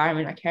about the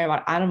environment, I care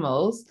about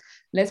animals.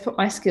 Let's put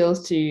my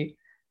skills to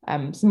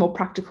some more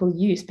practical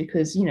use,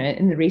 because, you know,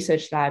 in the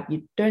research lab,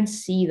 you don't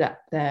see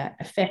the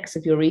effects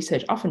of your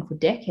research often for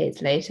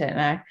decades later.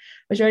 And I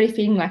was already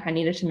feeling like I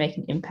needed to make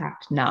an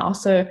impact now.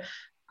 So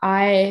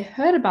I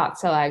heard about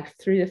CellAg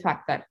through the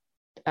fact that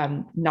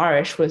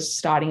Nourish was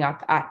starting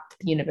up at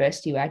the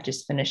university where I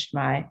just finished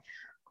my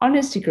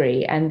honours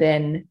degree. And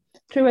then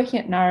through working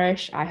at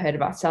Nourish, I heard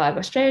about CellAg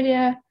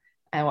Australia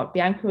and what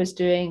Bianca was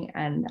doing.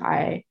 And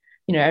I've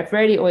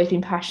really always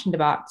been passionate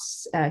about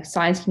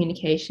science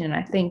communication. And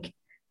I think,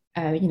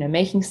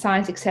 making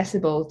science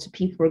accessible to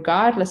people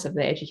regardless of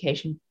their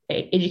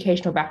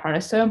educational background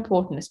is so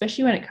important,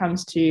 especially when it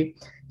comes to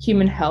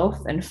human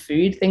health and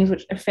food, things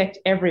which affect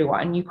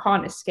everyone. You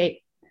can't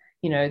escape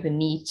the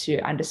need to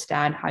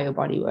understand how your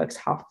body works,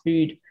 how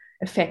food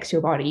affects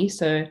your body.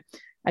 So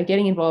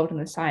getting involved in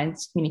the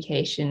science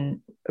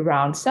communication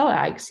around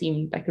CellAg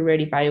seemed like a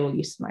really valuable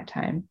use of my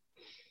time.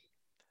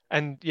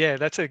 And yeah,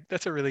 that's a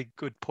really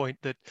good point,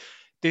 that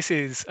this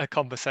is a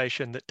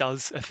conversation that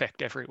does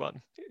affect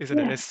everyone, isn't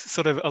it? It's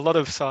sort of a lot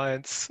of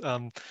science,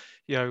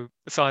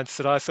 science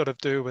that I sort of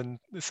do, and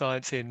the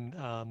science in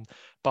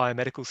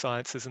biomedical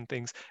sciences and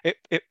things,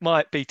 it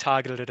might be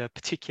targeted at a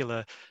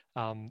particular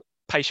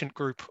patient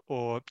group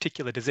or a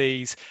particular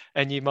disease,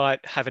 and you might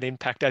have an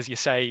impact, as you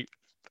say,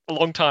 a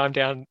long time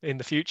down in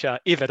the future,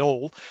 if at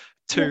all,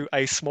 to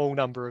a small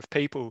number of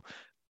people.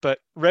 But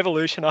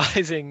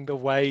revolutionizing the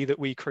way that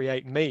we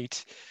create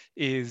meat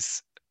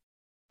is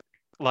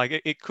like,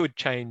 it could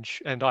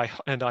change, and I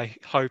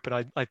hope,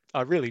 and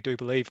I really do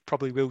believe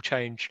probably will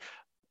change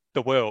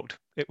the world.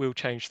 It will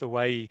change the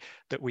way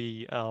that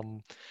we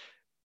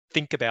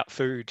think about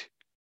food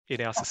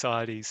in our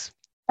societies.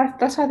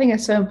 That's why I think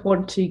it's so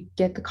important to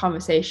get the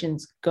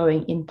conversations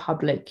going in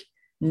public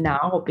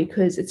now,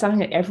 because it's something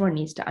that everyone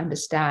needs to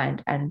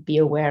understand and be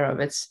aware of.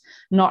 It's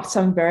not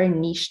some very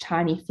niche,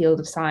 tiny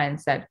field of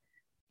science that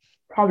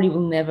probably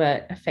will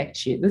never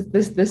affect you.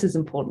 This is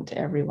important to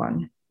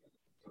everyone.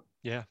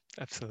 Yeah,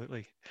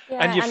 absolutely.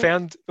 Yeah, and you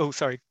found, go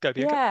Bianca.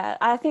 Yeah,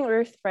 I think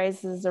Ruth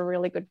raises a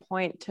really good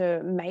point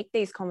to make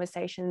these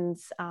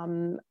conversations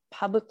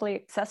publicly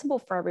accessible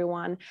for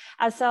everyone.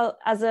 As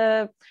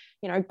a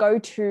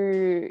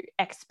go-to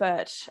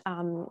expert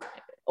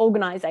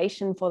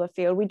organization for the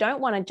field, we don't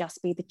want to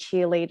just be the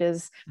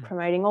cheerleaders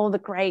promoting all the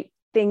great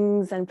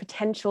things and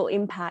potential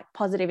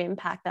positive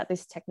impact that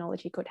this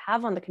technology could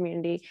have on the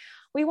community.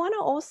 We want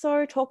to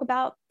also talk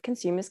about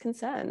consumers'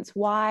 concerns.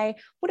 Why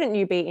wouldn't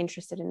you be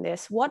interested in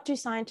this? What do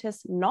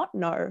scientists not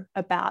know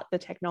about the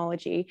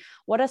technology?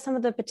 What are some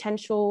of the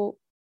potential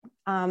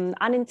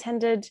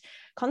unintended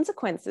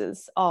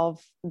consequences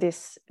of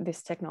this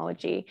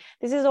technology?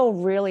 This is all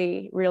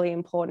really, really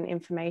important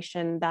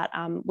information that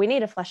we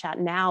need to flesh out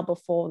now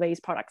before these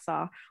products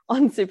are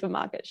on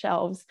supermarket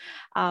shelves.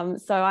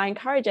 So I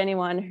encourage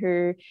anyone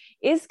who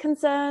is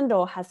concerned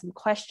or has some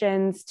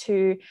questions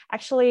to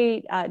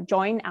actually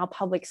join our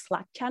public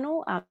Slack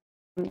channel.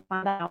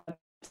 Find out our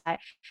website,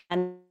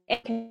 and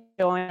it can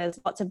join us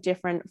lots of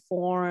different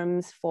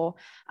forums for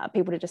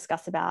people to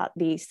discuss about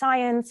the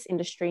science,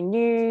 industry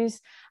news,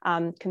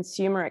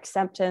 consumer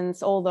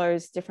acceptance, all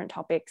those different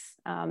topics.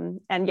 And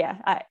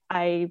yeah,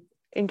 I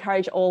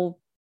encourage all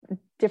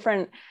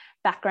different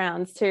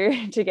backgrounds to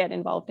get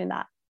involved in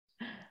that.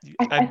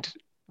 And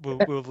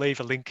we'll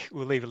leave a link.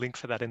 We'll leave a link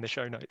for that in the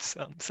show notes,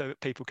 so that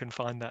people can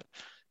find that.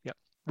 Yeah.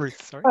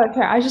 Ruth, sorry.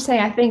 Okay, I was just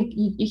saying, I think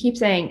you keep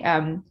saying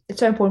it's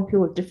so important for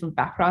people with different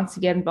backgrounds to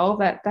get involved.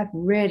 That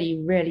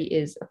really, really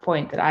is a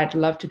point that I'd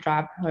love to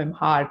drive home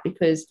hard,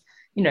 because,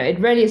 it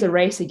really is a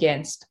race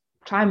against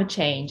climate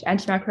change,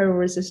 antimicrobial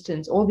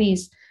resistance, all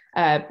these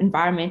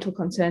environmental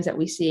concerns that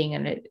we're seeing.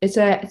 And it's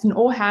an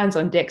all hands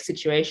on deck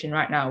situation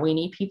right now. We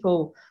need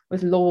people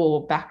with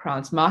law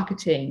backgrounds,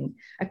 marketing,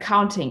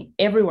 accounting.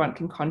 Everyone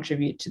can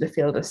contribute to the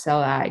field of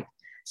CellAg.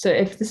 So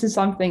if this is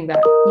something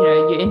that,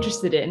 you're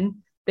interested in,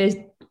 there's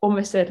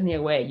almost certainly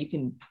a way you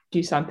can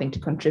do something to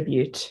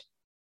contribute.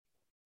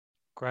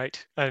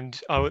 Great. And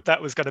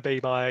that was going to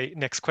be my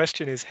next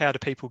question, is how do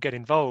people get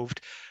involved?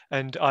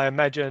 And I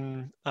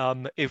imagine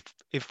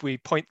if we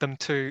point them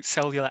to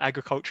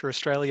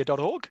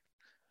cellularagricultureaustralia.org,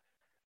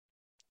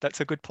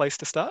 that's a good place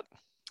to start.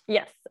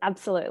 Yes,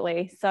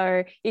 absolutely.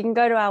 So you can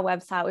go to our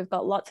website. We've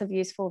got lots of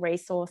useful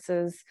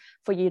resources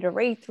for you to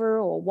read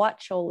through or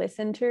watch or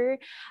listen to.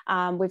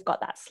 We've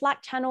got that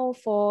Slack channel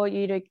for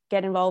you to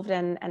get involved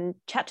and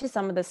chat to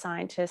some of the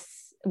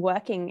scientists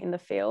working in the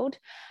field.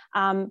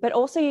 But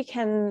also you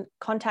can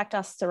contact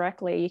us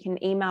directly. You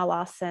can email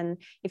us, and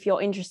if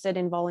you're interested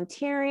in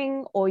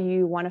volunteering or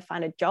you want to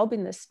find a job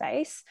in this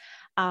space,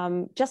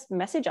 just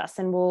message us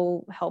and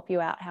we'll help you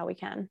out how we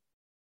can.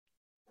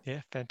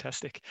 Yeah,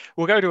 fantastic.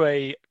 We'll go to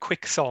a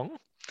quick song.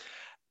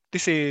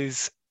 This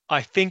is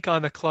I Think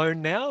I'm a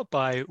Clone Now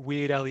by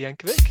Weird Al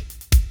Yankovic.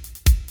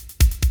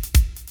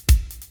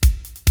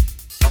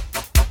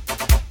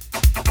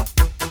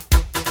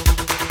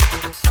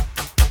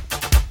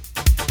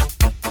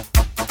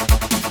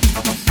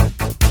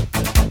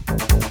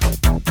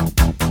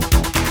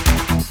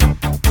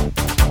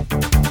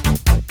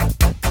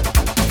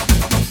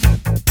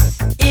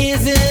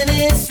 Isn't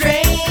it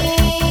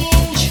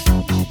strange?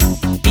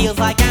 Feels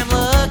like I'm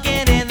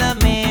looking in the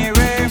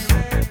mirror.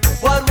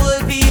 What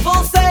would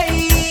people say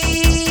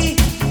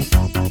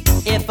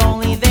if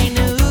only they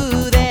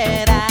knew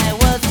that I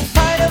was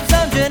part of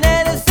some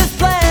geneticist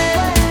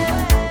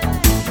plan,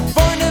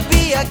 born to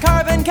be a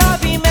carbon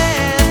copy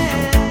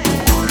man?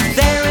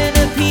 There in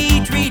a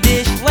petri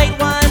dish late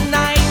one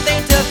night,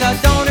 they took a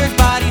donor's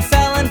body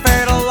cell and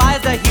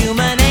fertilized a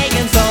human egg,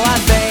 and so I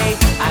say,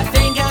 I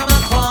think I'm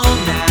a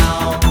clone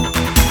now.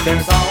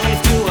 There's always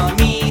two of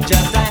me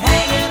just a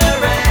hanging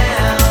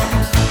around.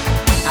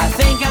 I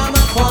think I'm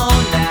a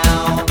clone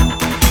now,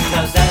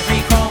 'cause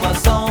every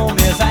chromosome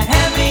is a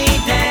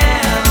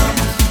hand-me-down.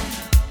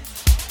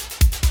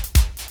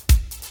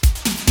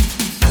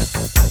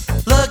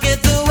 Look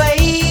at the way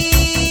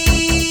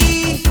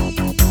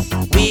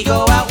we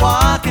go out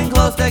walking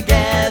close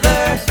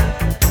together.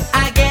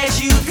 I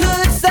guess you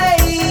could say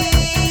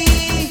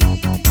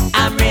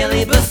I'm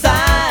really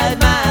beside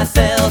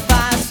myself.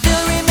 I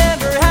still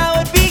remember how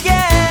it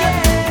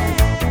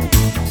began.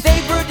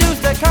 They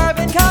produced a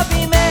carbon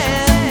copy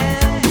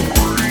man,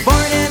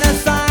 born in a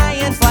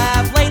science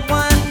lab late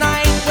one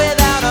night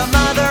without a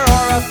mother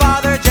or a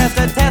father, just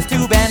a test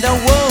tube and a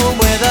womb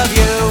with a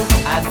view.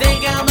 I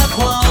think I'm a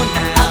clone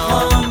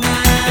now.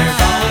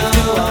 There's always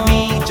two of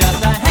me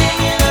just a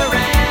hanging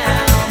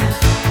around.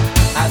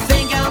 I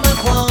think I'm a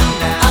clone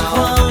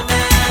now.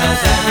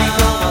 'Cause every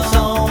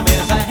chromosome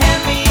is a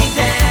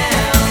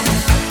hand-me-down.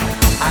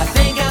 I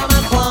think I'm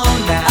a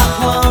clone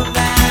now.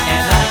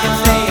 And I can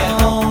stay at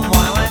home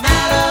while I'm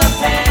out of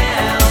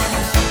town.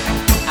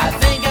 I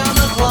think I'm a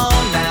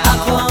clone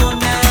now.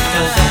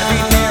 'Cause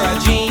every pair of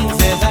jeans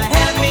is a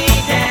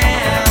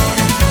hand-me-down.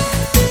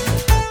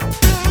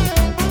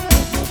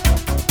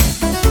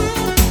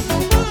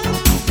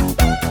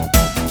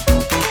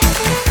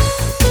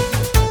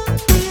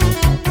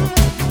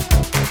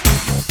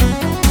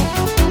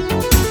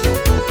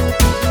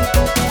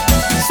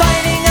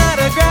 Signing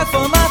autographs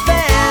for my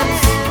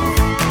fans.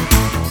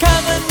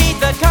 Come and meet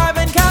the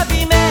carbon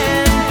copy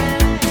man.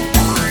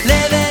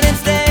 Living in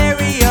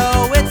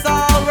stereo, it's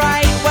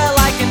alright. Well,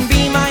 I can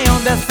be my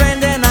own best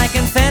friend and I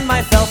can send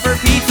myself for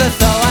pizza.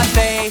 So I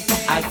say,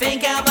 I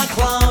think I'm a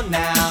clone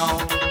now.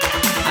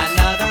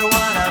 Another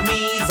one of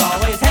me's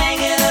always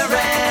hanging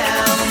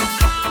around.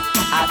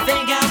 I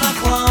think I'm a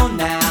clone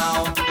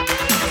now,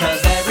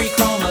 'cause every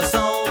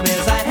chromosome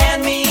is a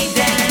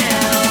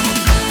hand-me-down.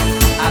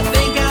 I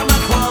think I'm a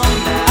clone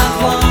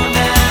now.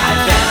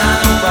 I've been on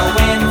Oprah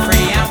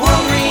Winfrey and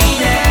world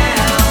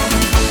renowned.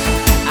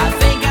 I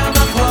think I'm a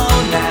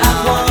clone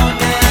now.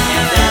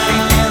 And every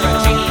pair of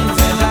jeans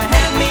is a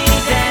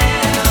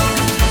hand-me-down.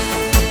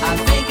 I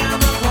think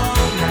I'm a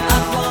clone now.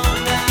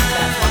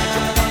 That's my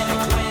genetic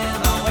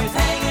twin always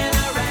hanging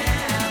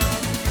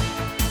around.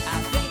 I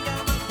think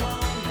I'm a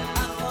clone now.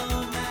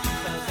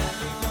 'Cause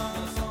every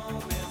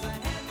chromosome is a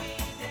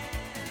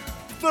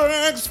hand-me-down.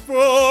 Thanks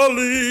for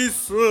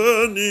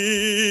listening.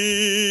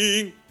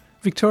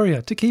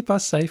 Victoria, to keep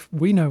us safe,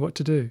 we know what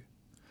to do.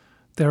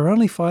 There are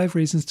only 5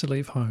 reasons to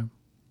leave home: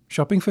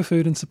 shopping for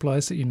food and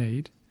supplies that you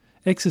need,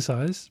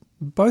 exercise,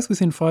 both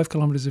within 5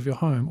 kilometres of your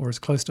home or as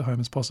close to home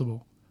as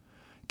possible,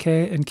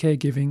 care and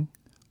caregiving,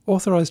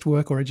 authorised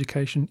work or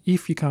education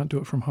if you can't do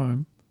it from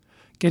home,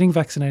 getting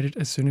vaccinated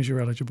as soon as you're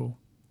eligible.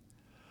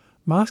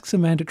 Masks are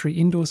mandatory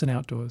indoors and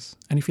outdoors,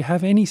 and if you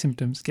have any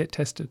symptoms, get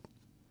tested.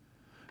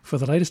 For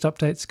the latest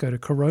updates, go to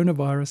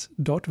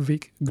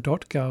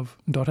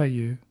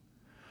coronavirus.vic.gov.au.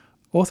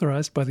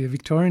 Authorised by the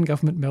Victorian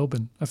Government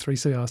Melbourne, a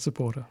 3CR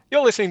supporter.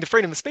 You're listening to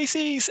Freedom of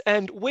Species,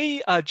 and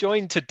we are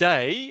joined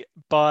today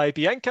by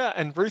Bianca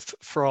and Ruth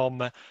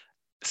from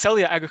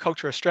Cellier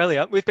Agriculture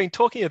Australia. We've been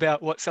talking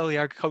about what Cellier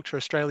Agriculture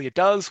Australia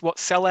does, what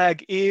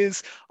CellAg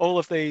is, all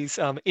of these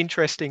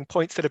interesting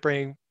points that are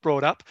being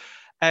brought up.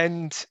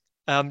 And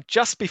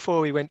just before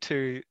we went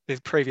to the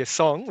previous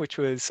song, which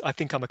was I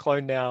Think I'm a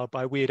Clone Now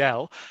by Weird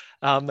Al,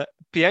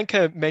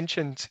 Bianca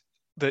mentioned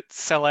that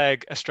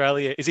CellAg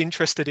Australia is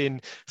interested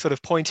in sort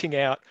of pointing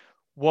out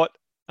what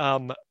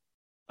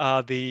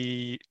are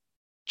the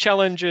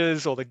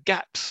challenges or the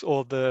gaps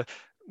or the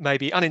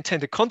maybe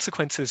unintended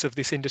consequences of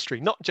this industry,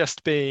 not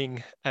just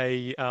being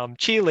a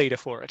cheerleader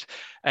for it.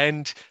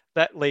 And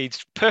that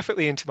leads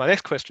perfectly into my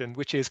next question,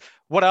 which is,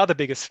 what are the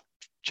biggest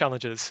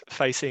challenges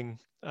facing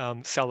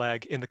cell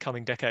ag in the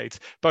coming decades,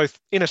 both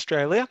in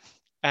Australia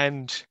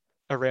and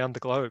around the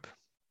globe?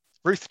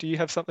 Ruth, do you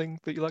have something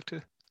that you'd like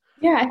to?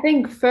 Yeah, I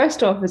think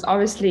first off is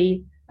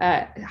obviously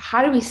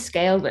how do we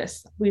scale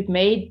this? We've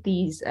made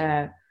these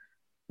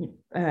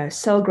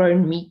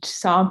cell-grown meat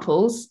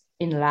samples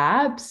in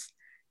labs,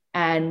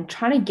 and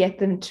trying to get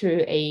them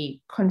to a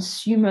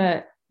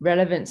consumer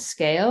relevant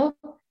scale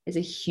is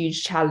a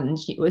huge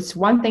challenge. It's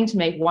one thing to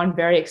make one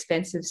very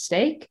expensive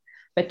steak,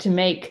 but to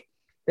make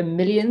the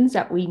millions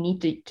that we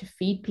need to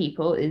feed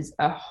people is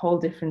a whole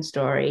different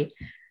story.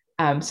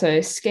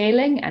 So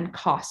scaling and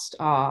cost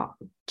are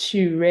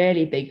two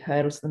really big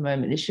hurdles at the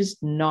moment. It's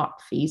just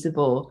not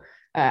feasible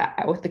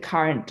with the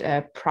current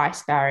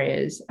price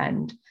barriers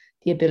and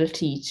the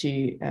ability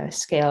to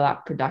scale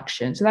up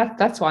production. So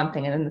that's one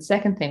thing. And then the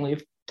second thing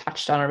we've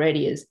touched on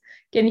already is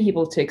getting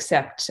people to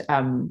accept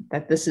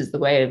that this is the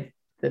way of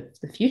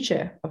the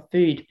future of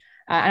food.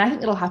 And I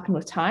think it'll happen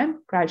with time,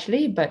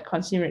 gradually, but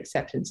consumer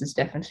acceptance is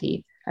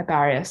definitely a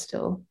barrier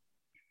still.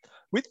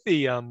 With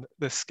the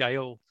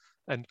scale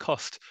and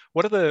cost,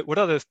 what are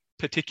the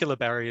particular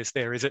barriers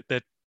there? Is it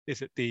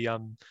the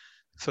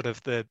sort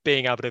of the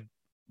being able to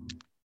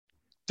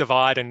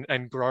divide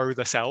and grow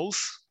the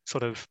cells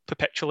sort of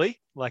perpetually?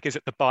 Like, is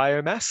it the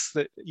biomass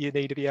that you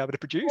need to be able to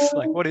produce?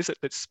 Like, what is it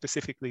that's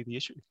specifically the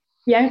issue?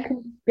 Bianca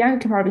can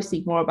probably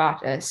speak more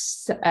about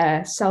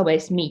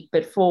cell-based meat,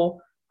 but for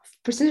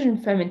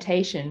precision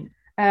fermentation,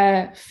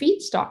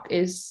 feedstock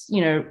is,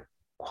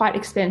 quite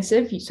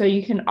expensive. So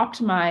you can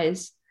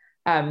optimize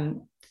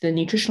the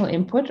nutritional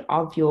input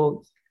of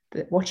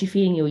what you're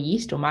feeding your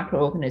yeast or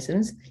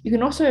microorganisms. You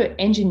can also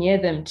engineer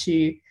them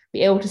to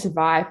be able to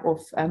survive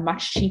off a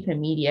much cheaper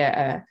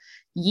media.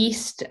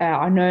 Yeast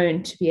are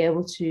known to be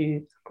able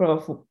to grow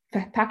off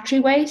factory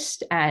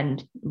waste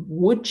and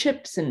wood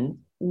chips and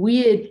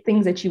weird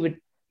things that you would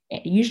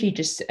usually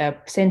just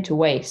send to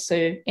waste.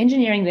 So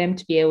engineering them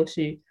to be able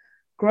to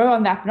grow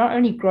on that, not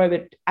only grow,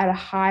 but at a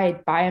high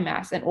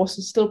biomass and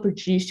also still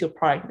produce your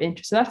product of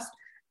interest. So that's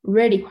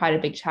really quite a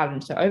big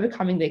challenge. So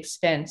overcoming the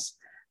expense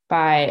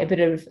by a bit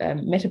of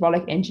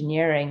metabolic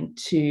engineering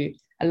to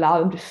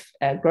allow them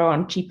to grow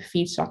on cheaper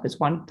feedstock is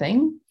one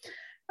thing.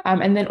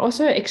 And then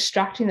also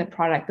extracting the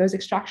product. Those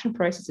extraction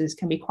processes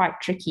can be quite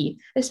tricky,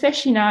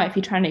 especially now if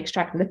you're trying to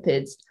extract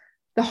lipids.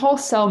 The whole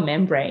cell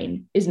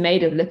membrane is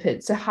made of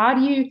lipids. So how do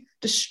you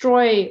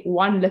destroy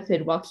one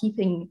lipid while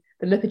keeping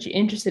the lipid you're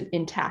interested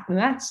in intact? And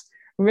that's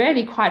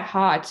really quite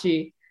hard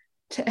to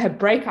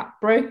break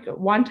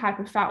one type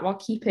of fat while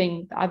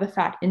keeping the other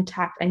fat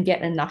intact and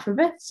get enough of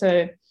it.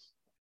 So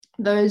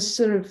those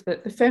sort of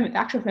the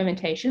actual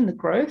fermentation, the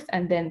growth,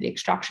 and then the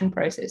extraction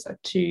process are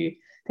two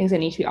things that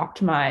need to be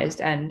optimized.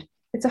 And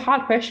it's a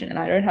hard question, and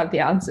I don't have the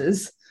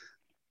answers.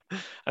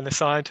 And the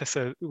scientists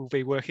will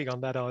be working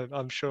on that,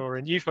 I'm sure.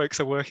 And you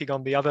folks are working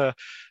on the other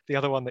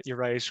one that you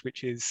raised,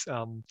 which is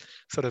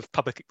sort of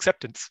public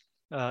acceptance.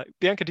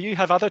 Bianca, do you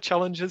have other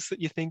challenges that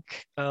you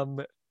think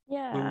will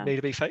need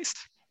to be faced?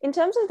 In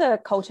terms of the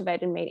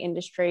cultivated meat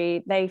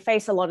industry, they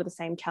face a lot of the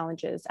same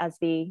challenges as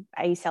the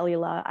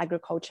acellular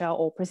agriculture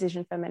or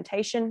precision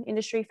fermentation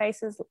industry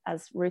faces,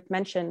 as Ruth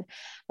mentioned.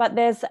 But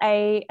there's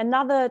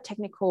another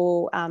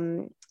technical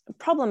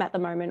problem at the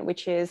moment,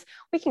 which is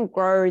we can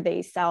grow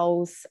these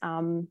cells.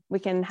 We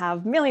can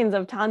have millions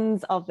of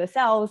tons of the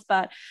cells,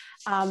 but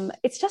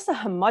it's just a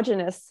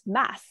homogeneous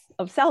mass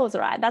of cells,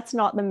 right? That's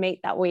not the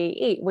meat that we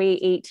eat. We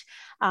eat,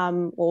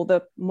 or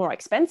the more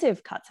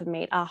expensive cuts of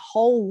meat are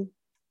whole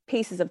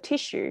pieces of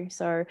tissue,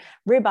 so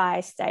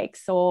ribeye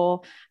steaks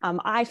or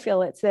eye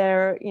fillets.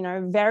 They're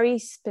very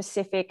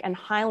specific and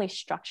highly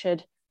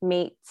structured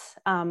meat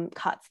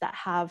cuts that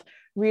have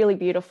really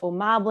beautiful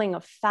marbling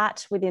of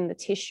fat within the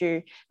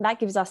tissue. That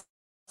gives us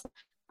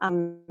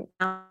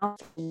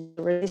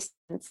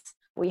resistance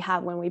we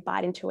have when we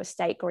bite into a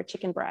steak or a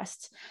chicken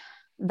breast.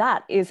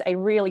 That is a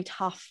really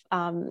tough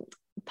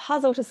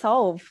puzzle to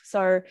solve.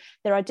 So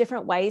there are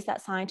different ways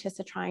that scientists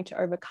are trying to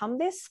overcome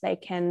this.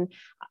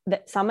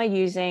 Some are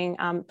using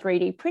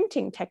 3D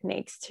printing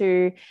techniques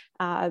to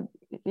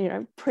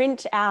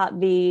print out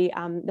the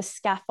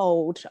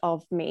scaffold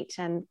of meat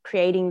and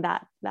creating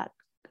that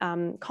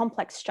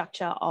complex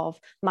structure of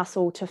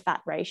muscle to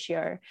fat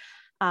ratio.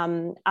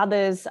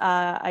 Others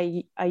are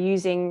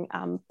using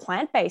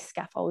plant-based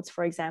scaffolds,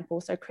 for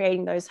example, so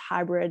creating those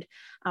hybrid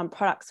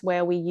products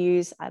where we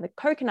use either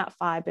coconut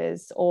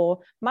fibers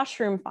or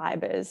mushroom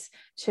fibers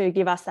to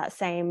give us that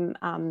same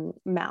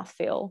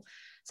mouthfeel.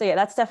 So yeah,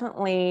 that's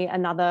definitely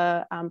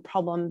another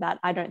problem that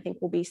I don't think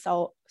will be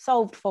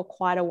solved for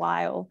quite a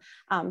while.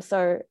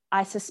 So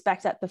I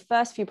suspect that the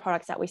first few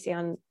products that we see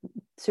on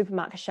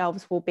supermarket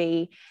shelves will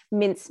be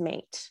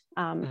mincemeat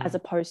as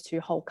opposed to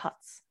whole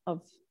cuts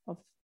of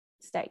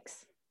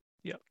steaks.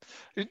 Yeah.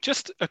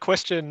 Just a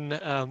question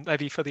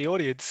maybe for the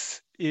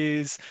audience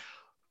is,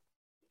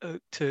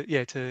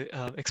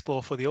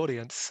 explore for the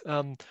audience.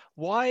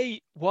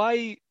 Why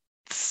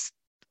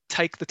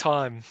take the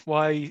time?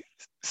 Why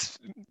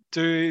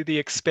do the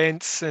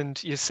expense?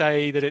 And you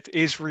say that it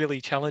is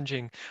really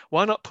challenging.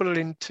 Why not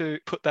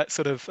put that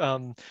sort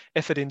of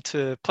effort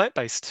into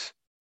plant-based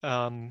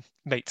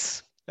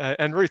meats?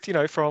 And Ruth,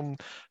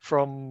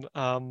 from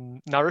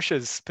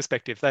Nourish's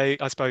perspective,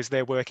 I suppose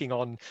they're working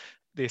on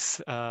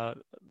this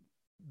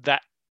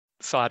that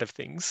side of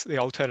things, the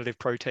alternative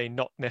protein,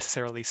 not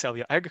necessarily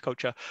cellular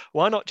agriculture.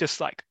 Why not just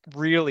like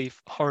really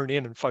hone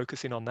in and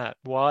focus in on that?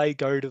 Why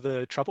go to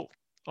the trouble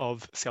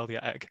of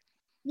cellular ag?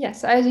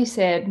 Yes, as you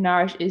said,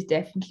 Nourish is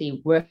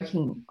definitely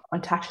working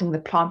on tackling the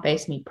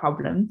plant-based meat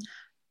problem.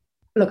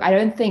 Look, I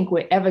don't think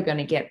we're ever going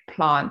to get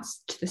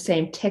plants to the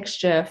same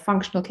texture,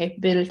 functional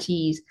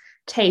capabilities,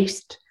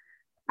 taste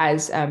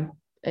as a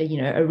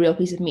real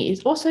piece of meat.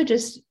 It's also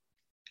just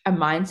a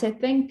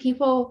mindset thing.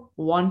 People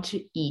want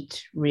to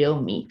eat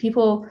real meat.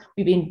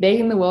 We've been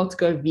begging the world to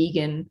go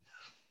vegan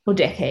for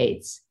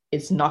decades.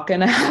 It's not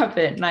going to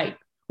happen. Like,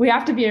 we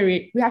have to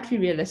be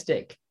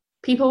realistic.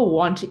 People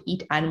want to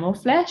eat animal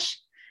flesh,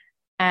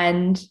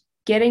 and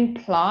getting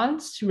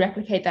plants to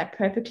replicate that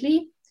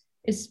perfectly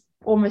is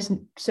almost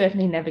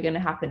certainly never going to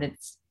happen.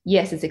 It's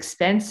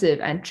expensive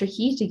and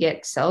tricky to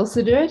get cells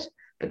to do it,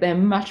 but they're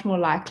much more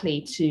likely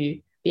to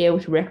be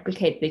able to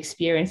replicate the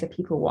experience that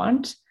people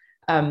want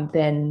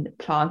than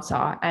plants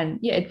are. And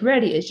it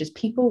really is just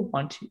people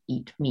want to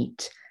eat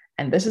meat.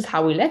 And this is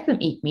how we let them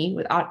eat meat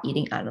without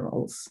eating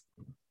animals.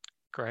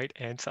 Great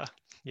answer.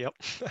 Yep.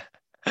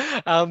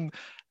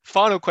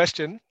 Final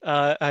question,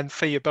 and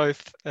for you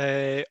both,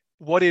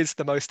 what is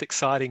the most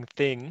exciting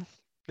thing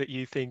that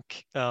you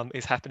think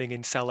is happening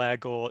in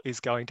CellAg or is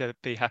going to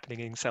be happening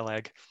in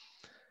CellAg?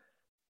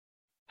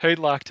 Who'd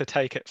like to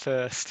take it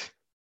first?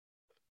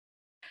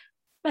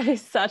 That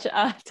is such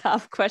a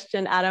tough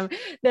question, Adam.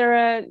 There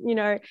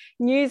are,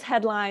 news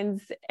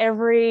headlines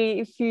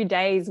every few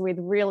days with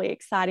really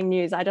exciting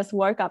news. I just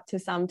woke up to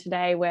some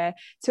today where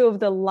two of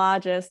the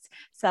largest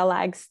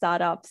CellAg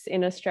startups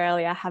in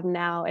Australia have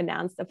now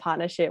announced a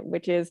partnership,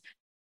 which is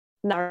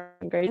Nourish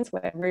Ingredients,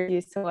 where we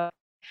used to work,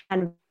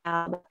 and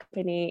the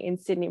company in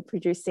Sydney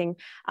producing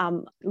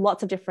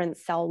lots of different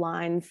cell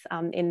lines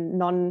in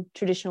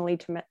non-traditionally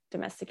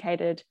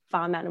domesticated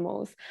farm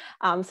animals.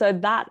 So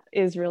that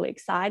is really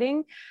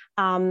exciting.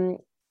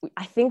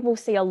 I think we'll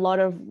see a lot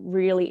of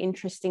really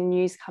interesting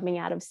news coming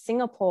out of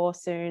Singapore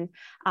soon,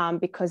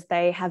 because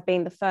they have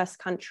been the first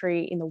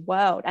country in the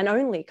world and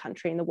only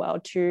country in the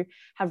world to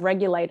have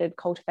regulated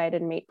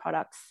cultivated meat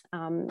products.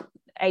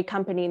 A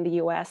company in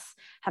the US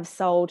have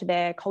sold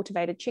their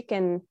cultivated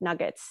chicken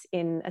nuggets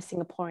in a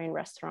Singaporean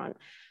restaurant.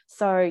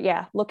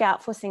 So look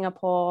out for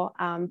Singapore,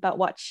 but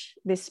watch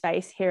this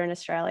space here in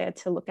Australia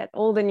to look at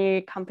all the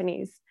new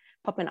companies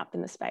popping up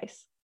in the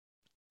space.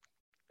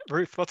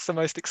 Ruth, what's the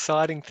most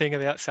exciting thing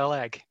about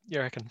CellAg, you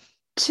reckon?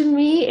 To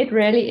me, it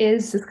really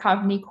is this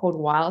company called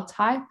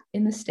Wildtype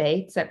in the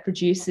States that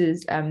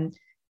produces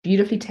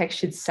beautifully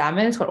textured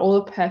salmon. It's got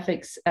all the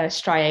perfect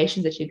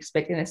striations that you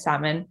expect in a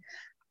salmon.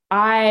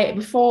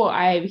 Before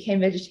I became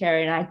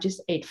vegetarian, I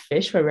just ate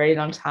fish for a very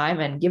long time,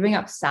 and giving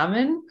up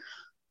salmon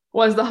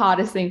was the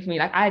hardest thing for me.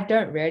 Like, I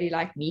don't really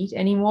like meat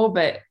anymore,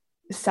 but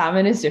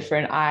salmon is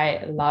different.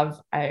 I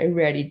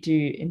really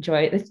do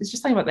enjoy it. It's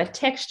just something about the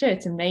texture.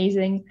 It's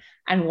amazing.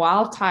 And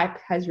Wildtype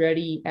has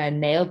really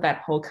nailed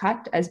that whole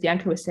cut. As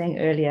Bianca was saying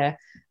earlier,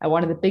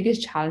 one of the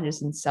biggest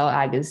challenges in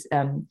CellAg is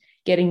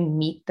getting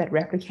meat that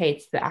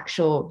replicates the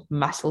actual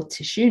muscle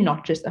tissue,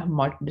 not just a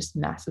homogeneous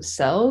mass of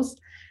cells.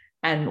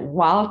 And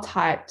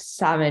Wildtype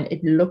salmon,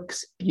 it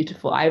looks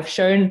beautiful. I've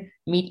shown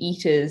meat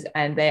eaters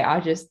and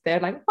they're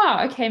like,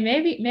 wow, okay,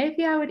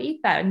 maybe I would eat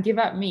that and give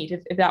up meat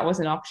if that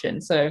was an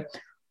option. So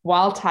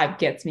Wildtype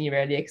gets me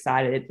really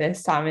excited. Their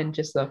salmon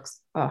just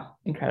looks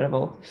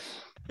incredible.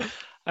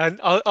 And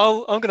I'm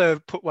going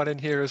to put one in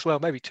here as well,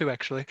 maybe two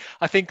actually.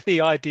 I think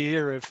the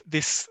idea of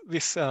this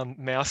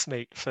mouse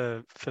meat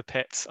for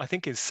pets, I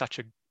think is such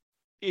a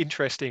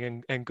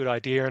interesting and good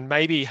idea, and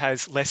maybe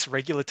has less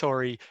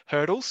regulatory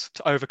hurdles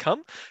to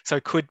overcome. So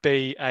could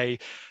be a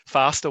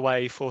faster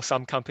way for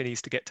some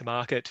companies to get to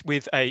market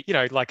with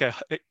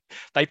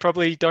they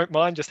probably don't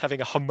mind just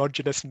having a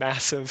homogeneous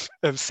mass of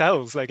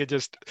cells. They could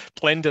just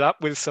blend it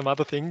up with some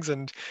other things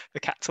and the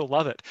cats will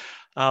love it.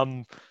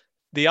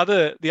 The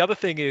other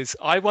thing is,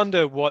 I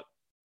wonder what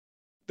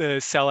the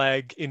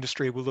CellAg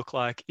industry will look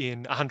like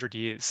in 100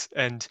 years.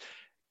 And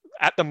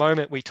at the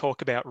moment we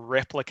talk about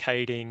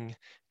replicating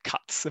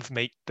cuts of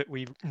meat that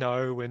we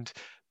know,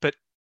 but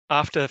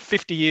after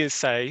 50 years,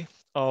 say,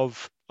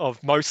 of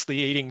mostly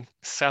eating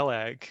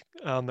CellAg,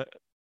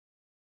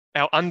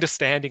 our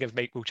understanding of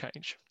meat will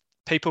change.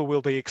 People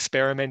will be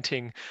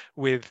experimenting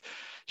with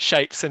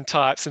shapes and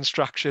types and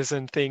structures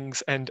and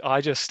things, and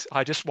I just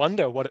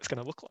wonder what it's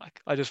going to look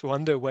like. I just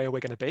wonder where we're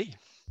going to be.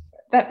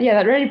 That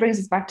really brings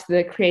us back to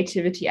the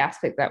creativity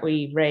aspect that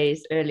we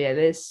raised earlier.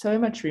 There's so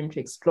much room to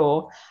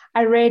explore.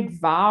 I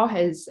read Vow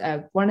has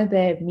one of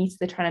their meats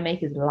they're trying to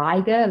make is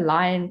liger,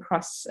 lion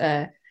cross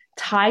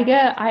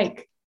tiger.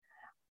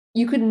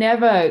 you could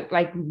never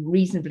like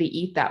reasonably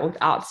eat that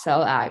without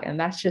cell ag, and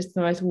that's just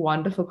the most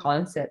wonderful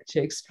concept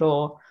to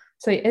explore.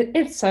 So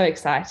it's so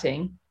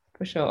exciting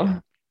for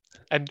sure.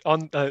 And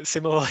on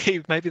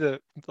similarly, maybe the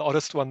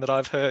oddest one that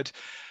I've heard,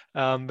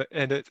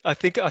 and I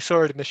think I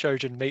saw it in the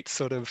Shojin Meat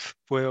sort of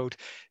world,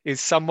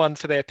 is someone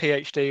for their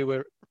PhD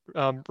were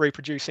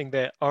reproducing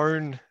their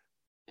own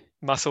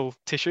muscle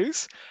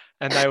tissues,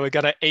 and they were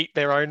going to eat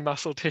their own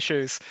muscle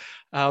tissues.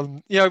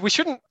 We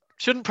shouldn't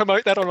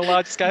promote that on a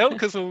large scale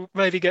because we'll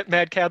maybe get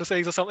mad cow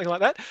disease or something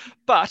like that.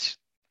 But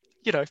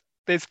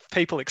there's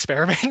people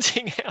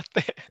experimenting out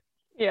there.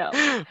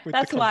 Yeah,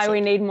 that's why we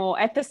need more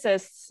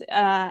ethicists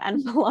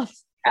and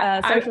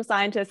social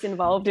scientists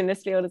involved in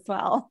this field as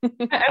well.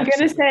 I'm going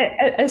to say,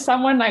 as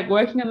someone like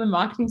working on the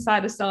marketing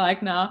side of Cell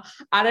Ag now,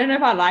 I don't know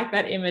if I like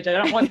that image. I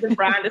don't want the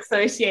brand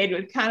associated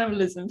with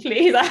cannibalism,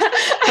 please. I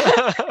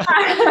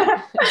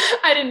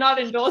did not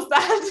endorse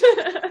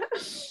that.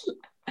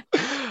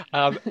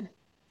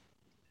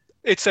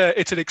 It's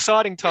an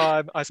exciting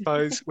time, I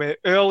suppose. We're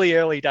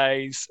early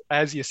days,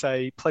 as you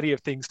say, plenty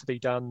of things to be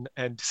done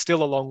and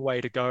still a long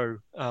way to go.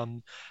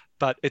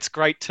 But it's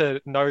great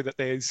to know that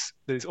there's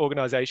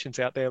organisations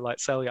out there like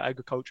Cellular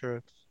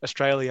Agriculture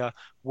Australia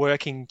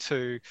working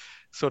to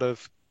sort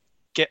of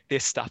get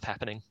this stuff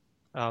happening.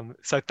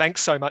 So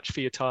thanks so much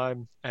for your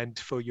time and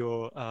for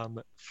your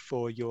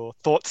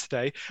thoughts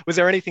today. Was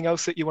there anything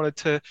else that you wanted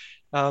to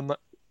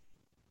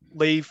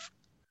leave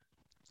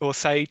or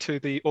say to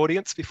the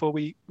audience before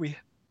we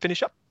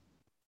finish up?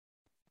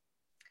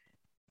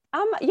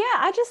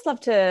 I just love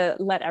to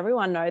let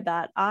everyone know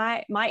that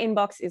my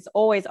inbox is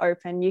always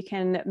open. You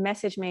can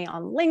message me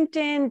on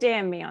LinkedIn,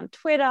 DM me on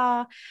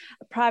Twitter,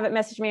 private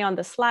message me on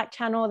the Slack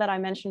channel that I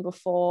mentioned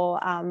before.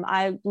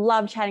 I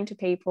love chatting to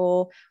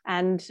people,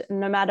 and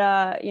no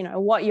matter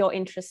what your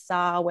interests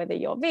are, whether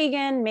you're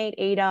vegan, meat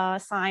eater,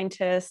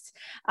 scientist,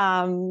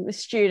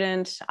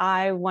 student,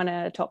 I want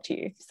to talk to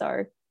you.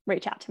 So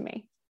reach out to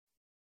me.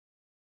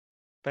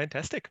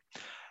 Fantastic.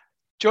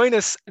 Join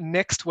us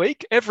next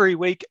week, every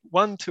week,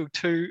 1 to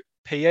 2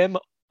 p.m.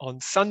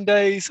 on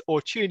Sundays,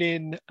 or tune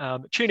in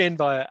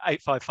via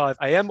 855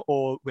 AM,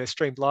 or we're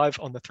streamed live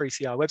on the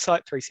 3CR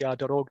website,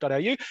 3cr.org.au.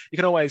 You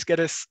can always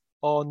get us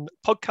on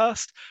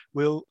podcast.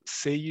 We'll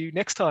see you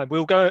next time.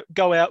 We'll go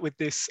out with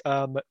this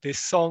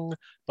song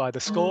by The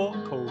Score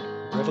called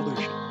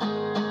Revolution.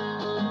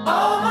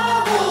 All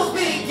my wolves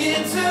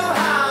begin to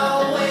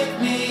howl,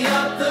 wake me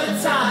up, the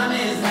time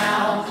is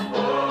now.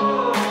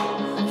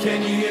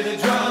 Can you hear the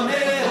drum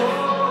hit?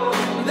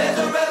 There's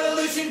a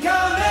revolution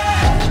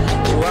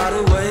coming. Wide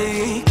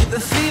awake, the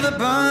fever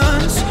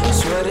burns,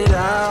 sweat it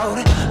out,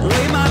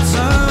 wait my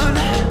turn.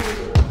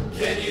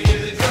 Can you hear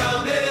the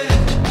drum hit?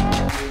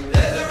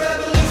 There's a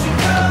revolution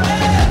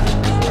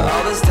coming.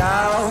 All this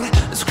doubt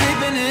is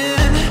creeping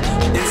in,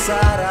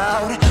 inside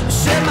out,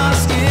 shed my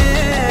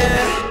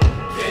skin.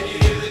 Can you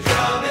hear the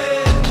drum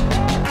hit?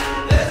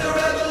 There's a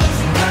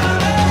revolution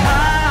coming.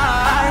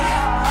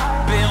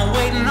 I've been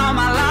waiting all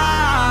my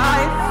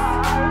life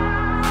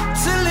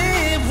to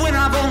live when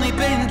I've only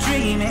been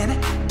dreaming,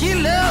 get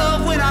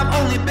love when I've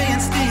only been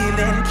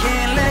stealing.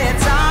 Can't let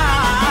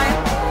time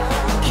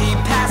keep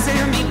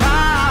passing me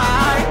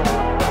by,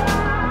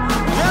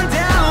 run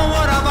down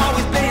what I've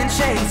always been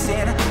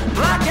chasing,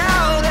 block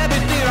out every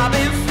fear I've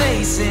been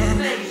facing.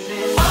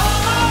 All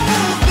my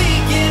wolves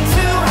begin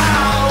to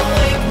howl,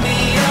 wake me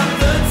up,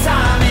 the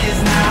time is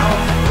now.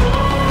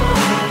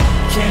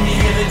 Can you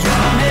hear the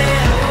drum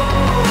hit?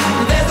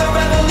 There's a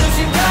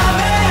revolution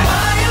coming.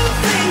 Wild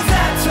things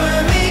that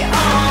turn me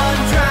on,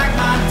 drag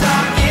my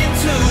dark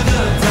into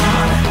the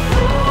dawn.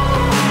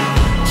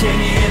 Can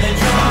you hear the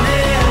drum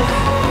hit?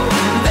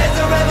 There's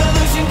a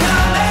revolution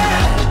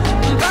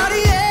coming.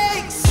 Body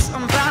aches,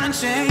 I'm bound in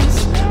chains,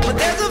 but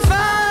there's a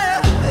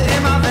fire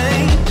in my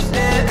veins.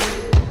 Yeah.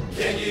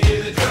 Can you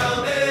hear the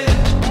drum hit?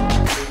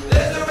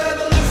 There's a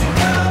revolution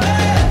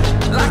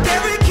coming. Like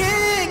every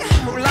king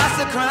who lost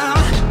the crown,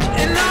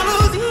 and all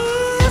those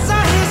years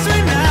are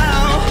history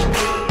now.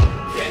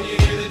 Can you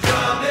hear the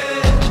drum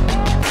hit?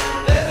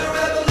 There's a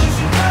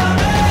revolution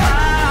coming.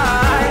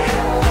 I've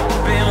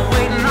been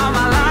waiting all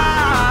my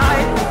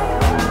life,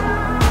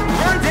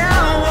 run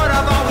down what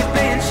I've always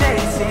been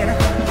chasing,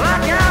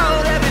 block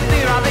out every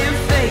fear I've been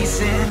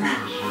facing.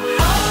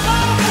 All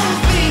my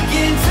wolves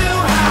begin to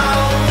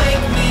howl,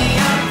 wake me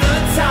up, the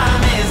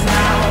time is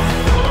now.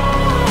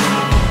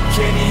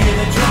 Can you hear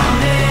the drum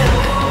hit?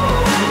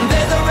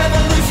 There's a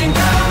revolution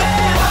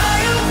coming.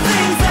 Wild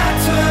things that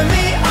turn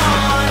me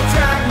on,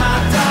 drag my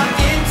dark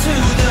into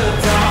the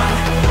dawn.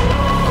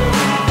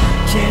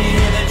 Can you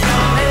hear the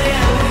drum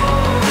hit?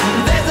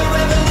 There's a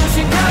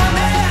revolution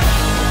coming.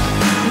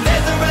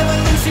 There's a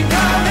revolution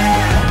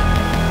coming.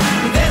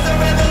 There's a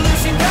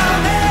revolution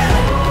coming.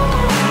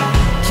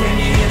 Can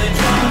you hear the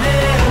drum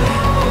hit?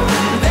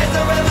 There's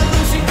a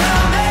revolution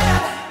coming.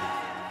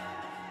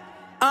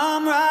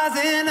 I'm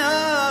rising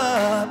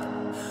up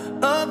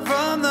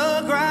from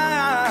the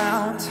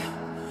ground,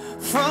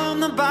 from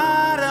the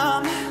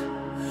bottom.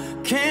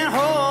 Can't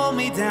hold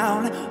me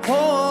down,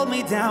 hold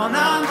me down.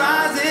 I'm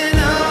rising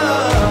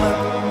up.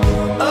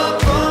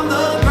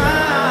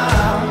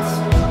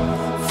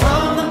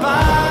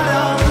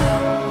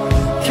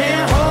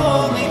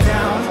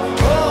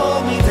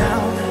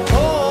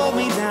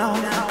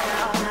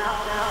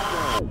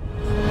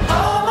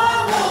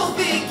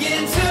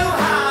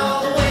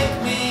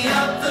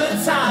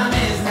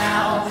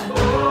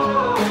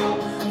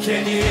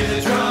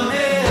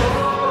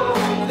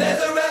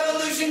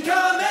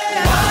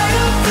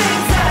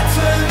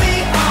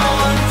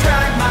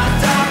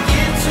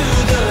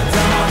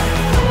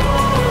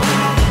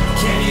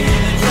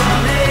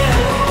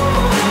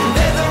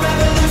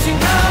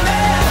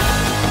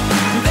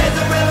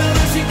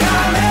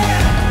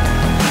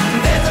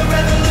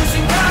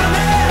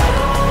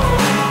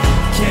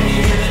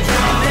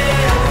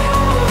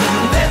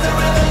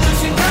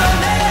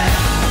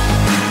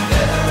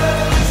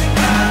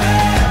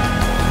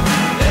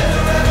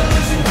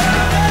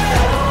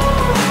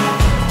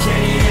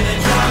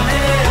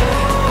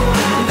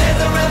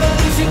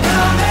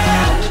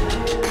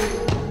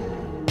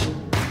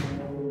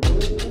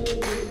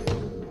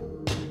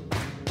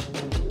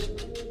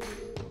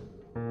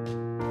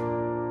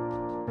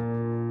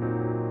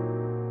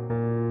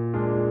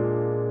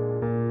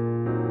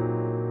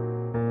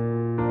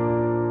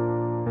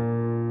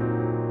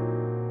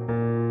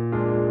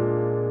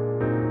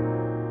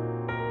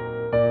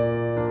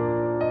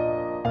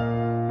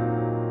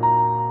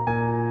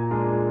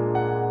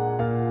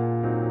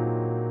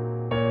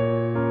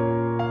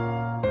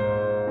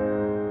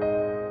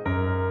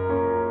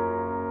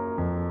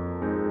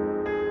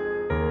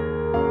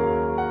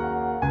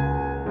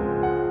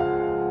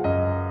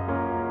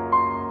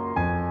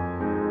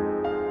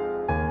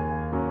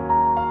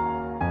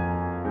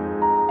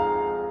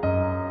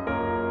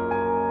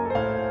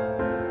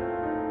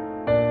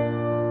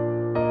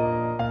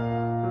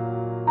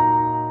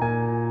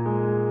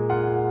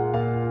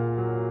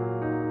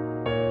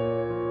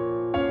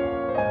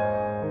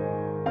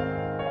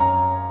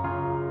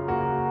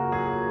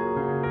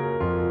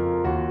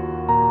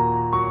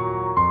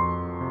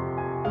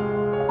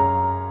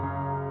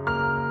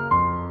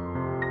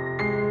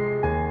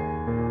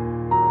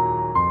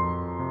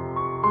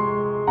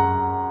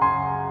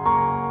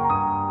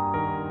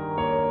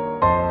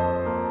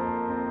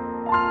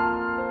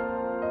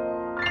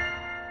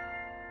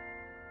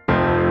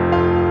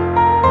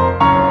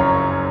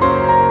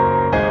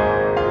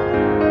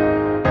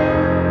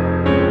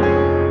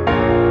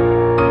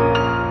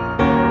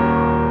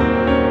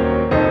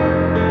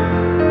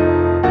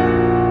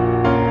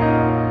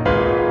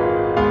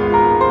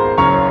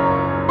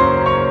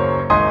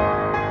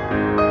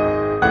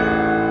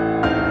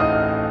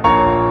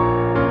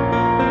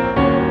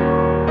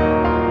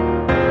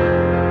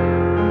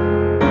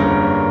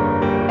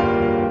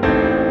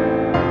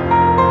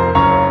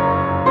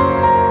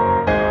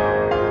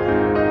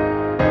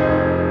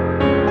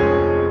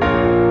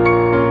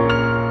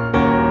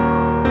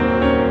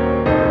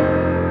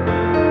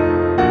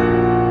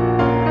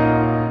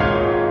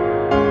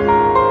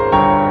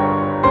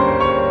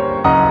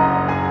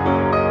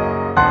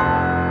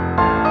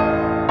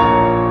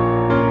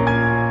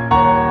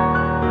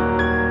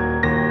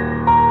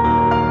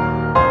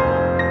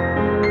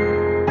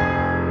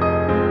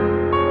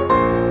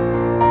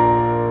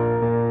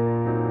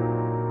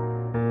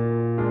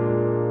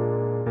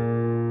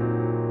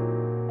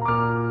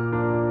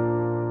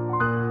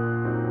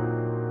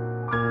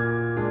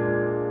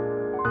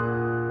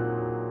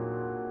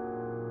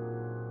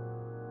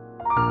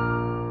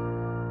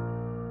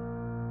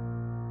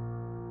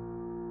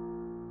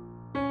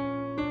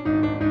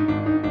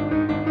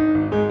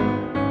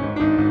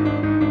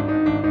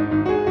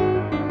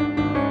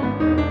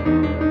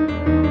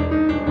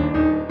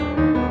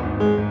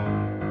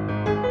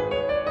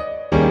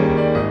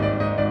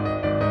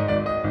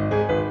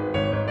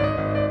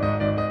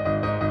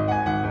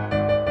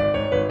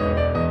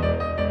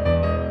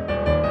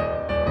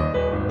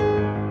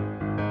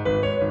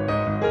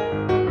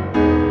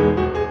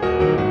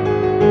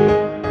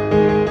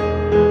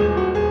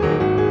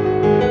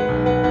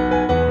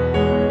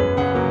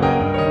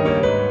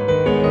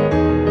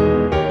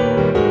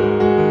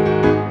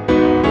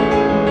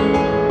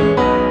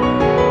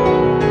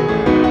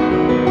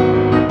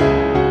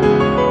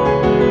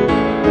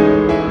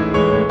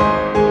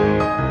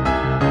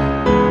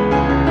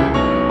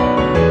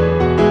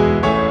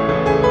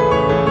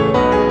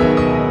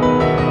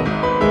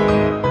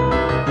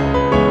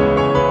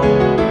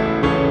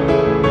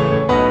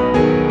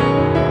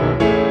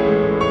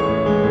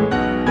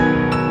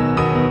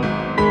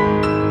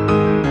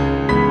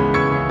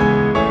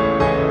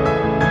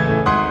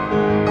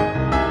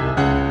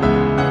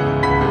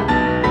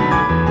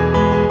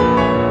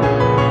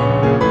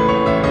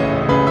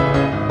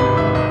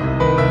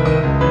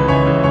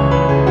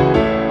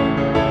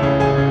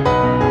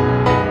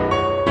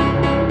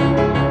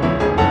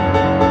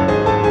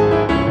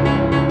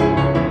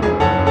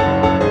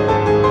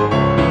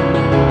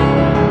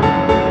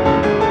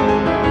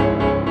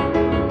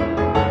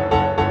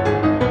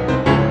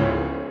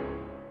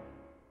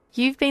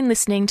 You've been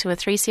listening to a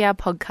 3CR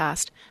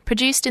podcast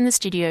produced in the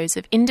studios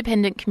of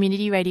independent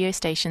community radio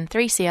station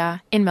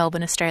 3CR in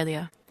Melbourne,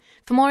 Australia.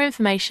 For more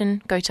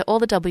information, go to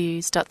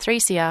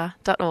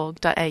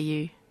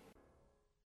allthews.3cr.org.au.